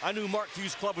up, I knew Mark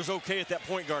Few's club was okay at that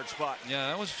point guard spot. Yeah,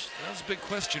 that was a big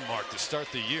question mark to start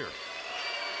the year.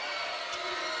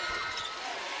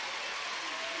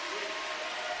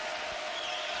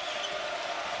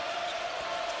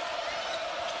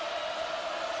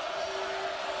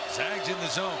 Zags in the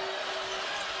zone.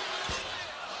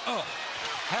 Oh,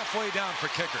 halfway down for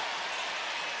kicker.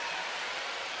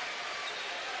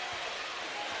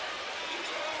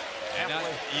 Now,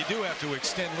 you do have to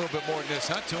extend a little bit more than this,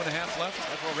 huh? 2.5 left.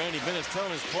 That's what Randy Bennett's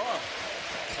telling his club.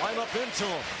 Climb up into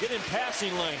him. Get in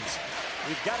passing lanes.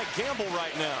 We've got to gamble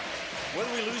right now. Whether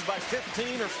we lose by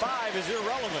 15 or 5 is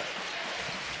irrelevant.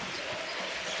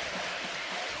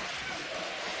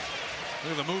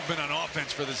 Look at the movement on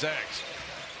offense for the Zags.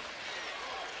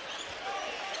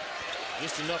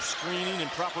 Just enough screening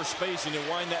and proper spacing to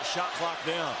wind that shot clock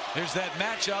down. Here's that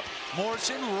matchup.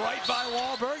 Morrison right by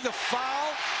Wahlberg. The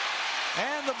foul.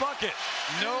 And the bucket.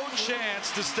 No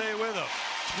chance to stay with him.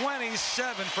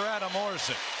 27 for Adam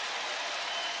Morrison.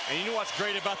 And you know what's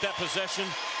great about that possession?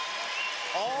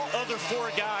 All other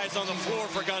 4 guys on the floor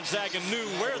for Gonzaga knew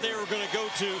where they were going to go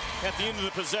to at the end of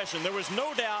the possession. There was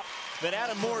no doubt that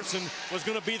Adam Morrison was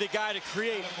going to be the guy to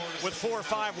create with 4 or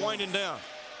 5 winding down.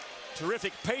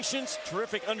 Terrific patience,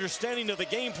 terrific understanding of the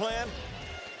game plan.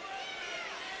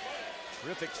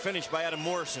 Terrific finish by Adam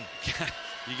Morrison.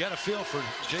 You got to feel for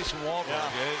Jason Wahlberg.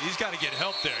 Yeah. He's got to get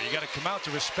help there. You got to come out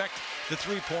to respect the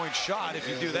three-point shot. If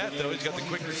you do that, though, he's got the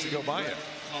quickness to go by it.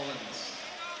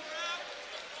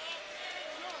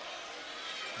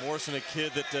 Morrison, a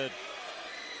kid that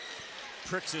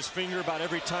pricks his finger about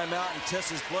every time out and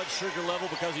tests his blood sugar level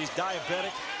because he's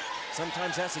diabetic.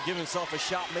 Sometimes has to give himself a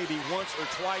shot maybe once or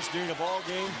twice during a ball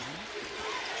game.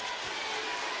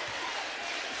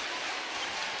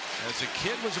 As a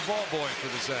kid was a ball boy for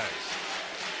the Zags.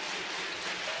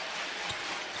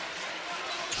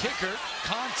 Kicker,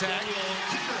 contact,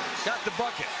 got the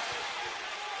bucket.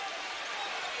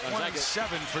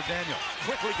 27 for Daniel.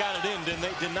 Quickly got it in, didn't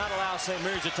they? Did not allow St.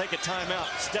 Mary's to take a timeout.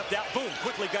 Stepped out, boom,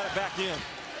 quickly got it back in.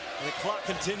 And the clock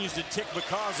continues to tick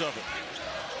because of it.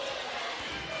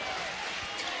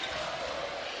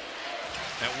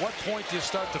 At what point do you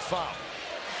start to foul?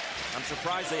 I'm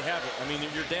surprised they haven't. I mean,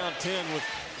 you're down 10 with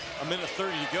a minute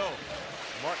 30 to go.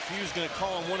 Mark Few's going to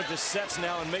call on one of his sets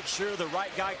now and make sure the right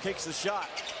guy takes the shot.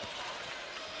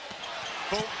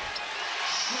 Boom.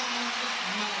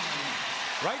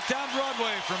 Right down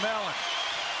Broadway from Allen.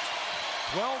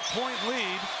 12-point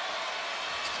lead.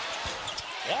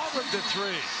 Auburn to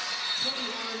 3.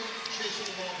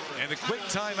 And a quick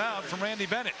timeout from Randy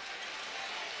Bennett.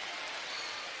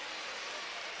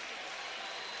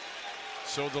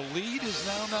 So the lead is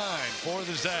now 9 for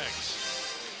the Zags.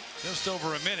 Just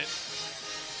over a minute.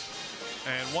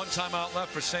 And one timeout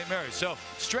left for St. Mary's. So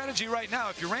strategy right now,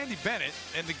 if you're Randy Bennett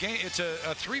and the game, it's a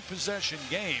 3-possession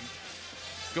game.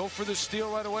 Go for the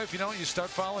steal right away. If you don't, you start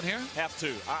fouling here? Have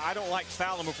to. I don't like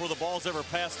fouling before the ball's ever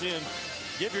passed in.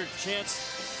 Give your chance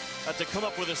to come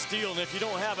up with a steal. And if you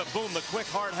don't have it, boom, the quick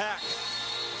hard hack.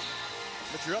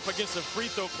 But you're up against a free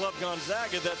throw club,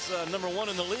 Gonzaga, that's #1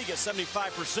 in the league at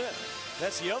 75%.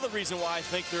 That's the other reason why I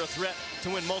think they're a threat to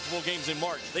win multiple games in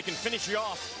March. They can finish you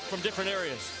off from different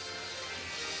areas.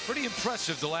 Pretty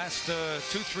impressive the last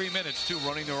 2-3 minutes, too,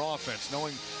 running their offense,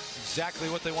 knowing exactly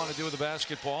what they want to do with the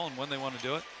basketball and when they want to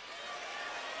do it.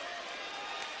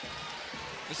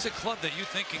 This is a club that you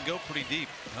think can go pretty deep,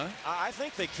 huh? I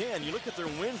think they can. You look at their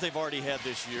wins they've already had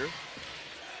this year.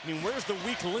 I mean, where's the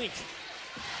weak link?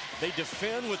 They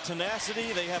defend with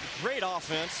tenacity. They have great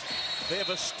offense. They have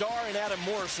a star in Adam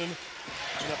Morrison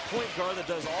and a point guard that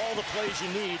does all the plays you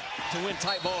need to win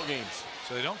tight ball games.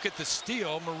 So they don't get the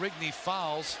steal. Marigny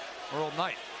fouls Earl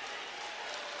Knight.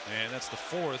 And that's the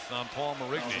 4th on Paul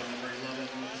Marigny.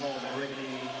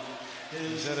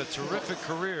 He's had a terrific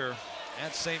career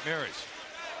at St. Mary's.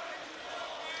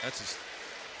 That's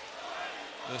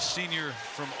the senior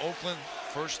from Oakland,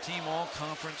 first team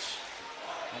all-conference.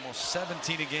 Almost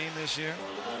 17 a game this year.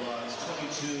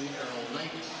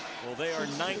 Well, they are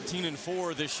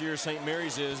 19-4 this year, St.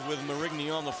 Mary's is, with Marigny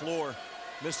on the floor.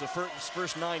 Missed the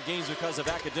first 9 games because of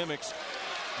academics.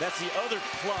 That's the other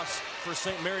plus for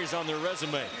St. Mary's on their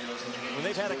resume. When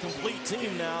they've had a complete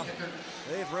team now,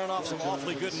 they've run off some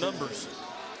awfully good numbers.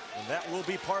 And that will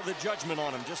be part of the judgment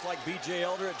on them, just like B.J.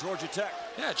 Elder at Georgia Tech.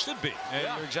 Yeah, it should be. And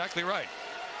you're exactly right.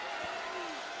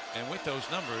 And with those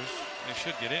numbers, they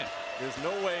should get in. There's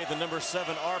no way the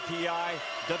 #7 RPI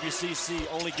WCC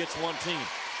only gets one team.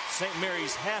 St.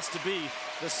 Mary's has to be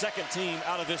the 2nd team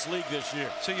out of this league this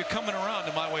year. So you're coming around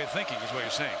to my way of thinking is what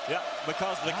you're saying. Yeah,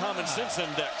 because of the common sense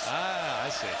index. I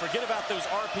see. Forget about those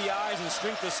RPIs and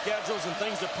strength of schedules and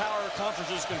things that power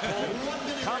conferences can pull.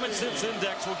 Common sense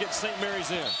index will get St.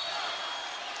 Mary's in.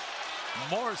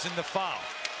 Morrison the foul.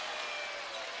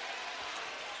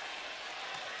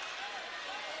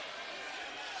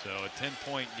 So a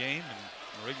 10-point game, and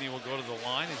Marigny will go to the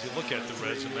line as you look at the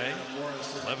resume.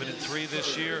 11-3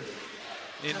 this year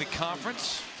in the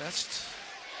conference. Best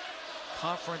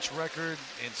conference record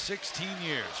in 16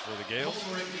 years for the Gaels.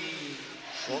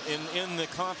 Well, in the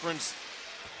conference,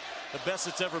 the best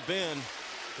it's ever been.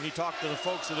 When you talk to the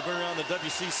folks that have been around the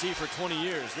WCC for 20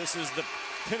 years, this is the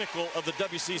pinnacle of the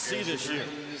WCC this year.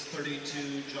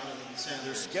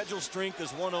 Their schedule strength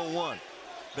is 101.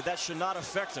 But that should not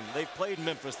affect them. They've played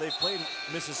Memphis. They've played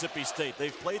Mississippi State.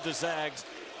 They've played the Zags.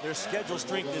 Their schedule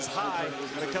strength is high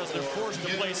because they're forced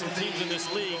to play some teams in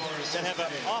this league that have an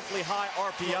awfully high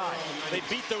RPI. They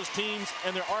beat those teams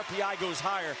and their RPI goes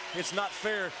higher. It's not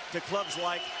fair to clubs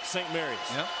like St. Mary's.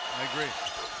 Yep, I agree.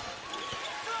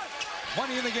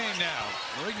 20 in the game now.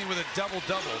 Marigny with a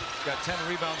double-double. Got 10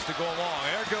 rebounds to go along.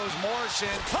 There goes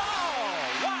Morrison.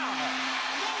 Oh, wow!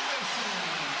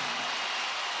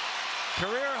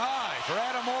 Career high for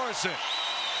Adam Morrison.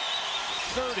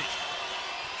 30.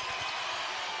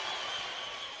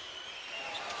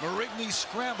 Marigny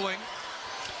scrambling.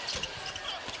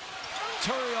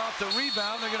 Turry off the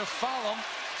rebound. They're going to foul him.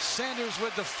 Sanders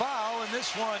with the foul, and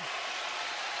this one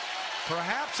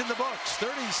perhaps in the books.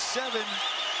 37.6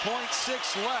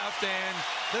 left, and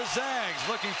the Zags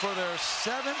looking for their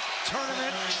 7th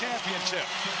tournament championship.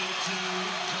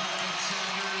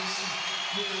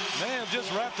 They have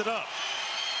just wrapped it up.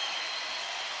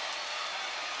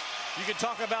 You can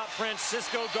talk about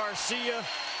Francisco Garcia.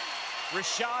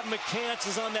 Rashad McCants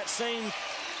is on that same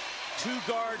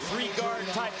 2-guard, 3-guard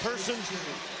type person.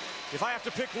 If I have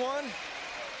to pick one,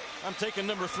 I'm taking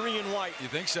number 3 in white. You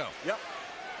think so? Yep.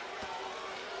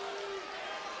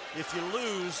 If you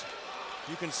lose,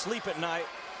 you can sleep at night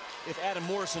if Adam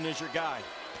Morrison is your guy,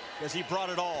 because he brought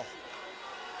it all.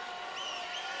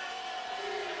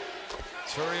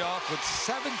 Turioff with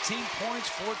 17 points,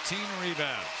 14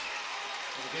 rebounds.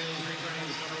 The Gaels returning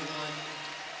is number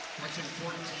 1, section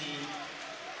 14.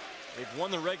 They've won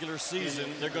the regular season.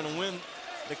 They're going to win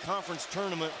the conference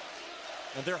tournament,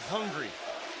 and they're hungry.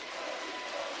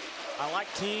 I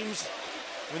like teams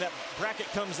when that bracket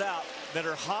comes out that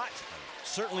are hot.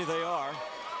 Certainly they are.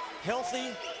 Healthy,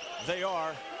 they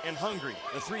are. And hungry.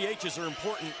 The 3 H's are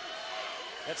important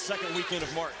that second weekend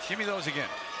of March. Give me those again.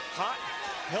 Hot,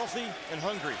 healthy, and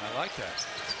hungry. I like that.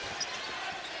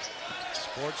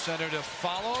 Sports Center to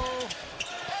follow.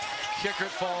 Kicker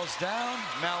falls down.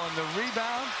 Mallon the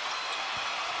rebound.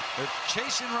 They're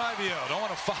chasing Rivio. Don't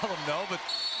want to foul him, though, but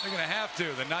they're going to have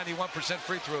to. The 91%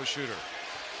 free throw shooter.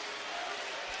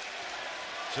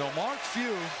 So Mark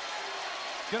Few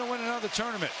going to win another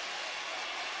tournament.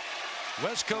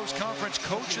 West Coast Conference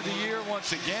Coach of the Year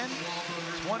once again.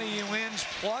 20 wins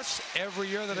plus every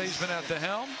year that he's been at the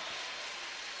helm.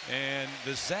 And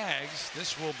the Zags,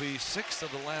 this will be 6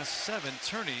 of the last 7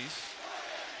 tourneys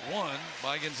won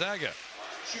by Gonzaga.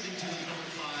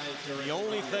 The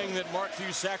only thing that Mark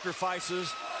Few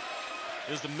sacrifices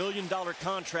is the $1 million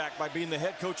contract by being the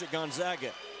head coach at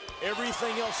Gonzaga.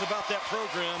 Everything else about that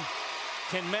program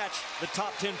can match the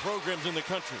top 10 programs in the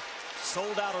country.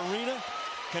 Sold out arena,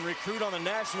 can recruit on a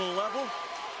national level,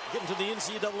 get into the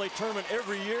NCAA tournament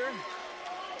every year.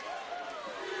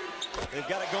 They've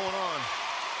got it going on.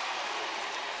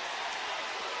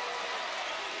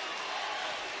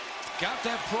 Got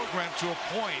that program to a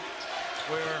point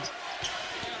where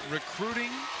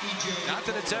recruiting, not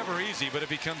that it's ever easy, but it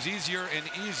becomes easier and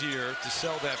easier to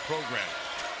sell that program.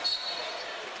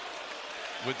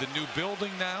 With the new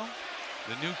building now,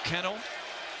 the new kennel,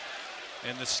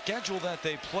 and the schedule that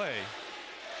they play,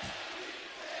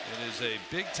 it is a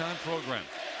big-time program.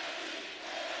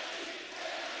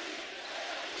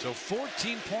 So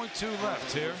 14.2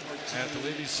 left here at the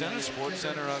Levy Center. Sports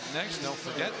Center up next. Don't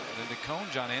forget, Linda Cohn,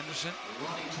 John Anderson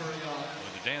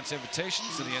with the dance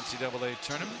invitations to the NCAA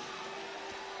tournament.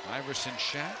 Iverson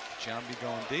Shack, John B.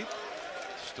 going deep.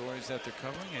 Stories that they're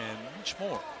covering and much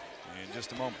more in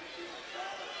just a moment.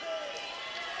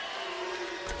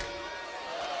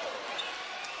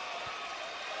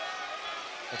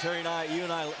 Well, Terry and you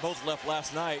and I both left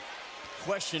last night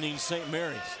questioning St.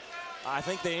 Mary's. I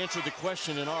think they answered the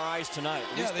question in our eyes tonight.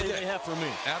 At least they have for me.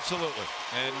 Absolutely.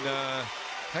 And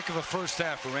heck of a first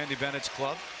half for Randy Bennett's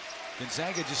club.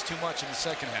 Gonzaga just too much in the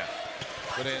second half.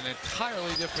 But an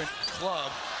entirely different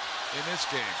club in this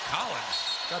game.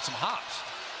 Collins got some hops.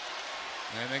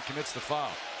 And then commits the foul.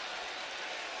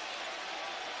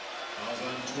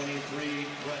 On 23,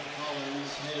 Brett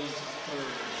Collins, his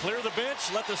third. Clear the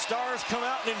bench, let the stars come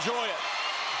out and enjoy it.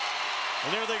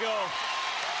 And there they go.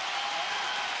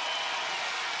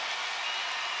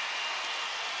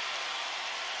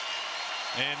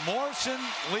 And Morrison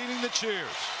leading the cheers.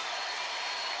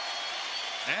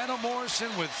 Adam Morrison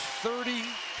with 30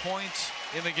 points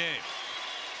in the game.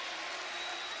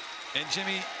 And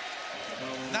Jimmy,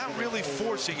 not really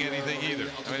forcing anything either.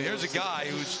 I mean, here's a guy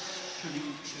who's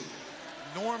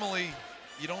normally,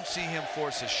 you don't see him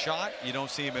force a shot. You don't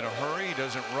see him in a hurry. He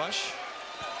doesn't rush.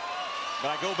 But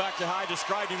I go back to how I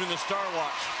described him in the Star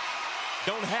Watch.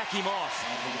 Don't hack him off.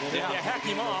 If you hack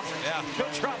him off,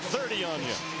 he'll drop 30 on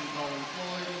you.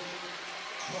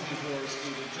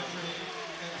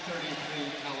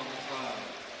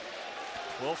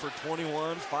 12 for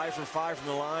 21, 5 for 5 from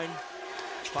the line,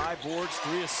 5 boards,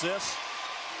 3 assists.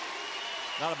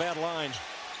 Not a bad line.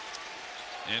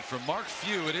 And for Mark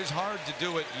Few, it is hard to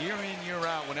do it year in, year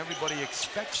out when everybody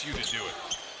expects you to do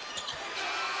it.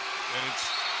 And it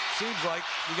seems like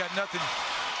you got nothing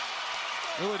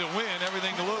really to win,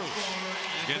 everything to lose.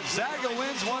 Gonzaga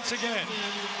wins once again.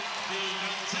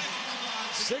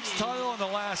 6th title in the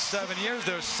last 7 years.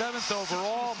 They're 7th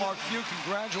overall. Mark Few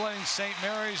congratulating St.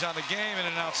 Mary's on the game and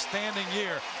an outstanding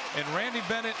year. And Randy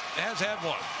Bennett has had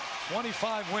one.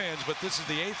 25 wins, but this is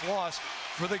the 8th loss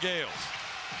for the Gaels.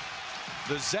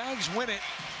 The Zags win it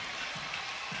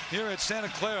here at Santa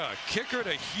Clara. Kickered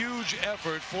a huge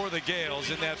effort for the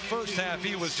Gaels. In that first half,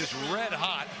 he was just red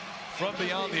hot from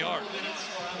beyond the arc.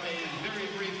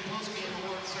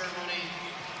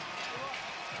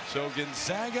 So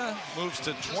Gonzaga moves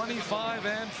to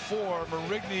 25-4.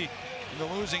 Marigny in the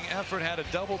losing effort had a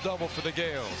double-double for the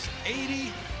Gaels.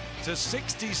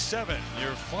 80-67,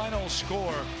 your final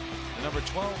score. The number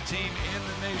 12 team in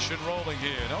the nation rolling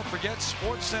here. Don't forget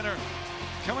SportsCenter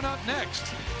coming up next.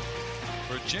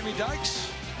 For Jimmy Dykes,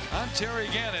 I'm Terry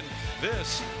Gannon.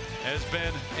 This has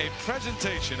been a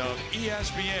presentation of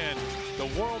ESPN, the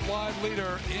worldwide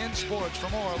leader in sports. For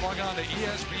more, log on to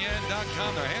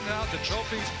ESPN.com. They're handing out the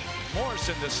trophies.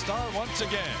 Morrison, the star, once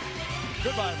again.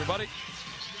 Goodbye, everybody.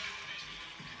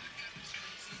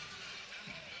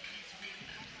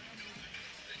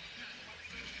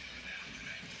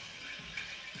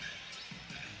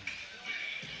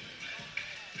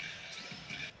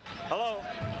 Hello?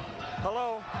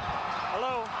 Hello?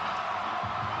 Hello?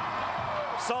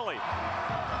 Sully?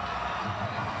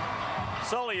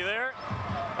 Sully, you there?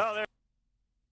 Oh, there.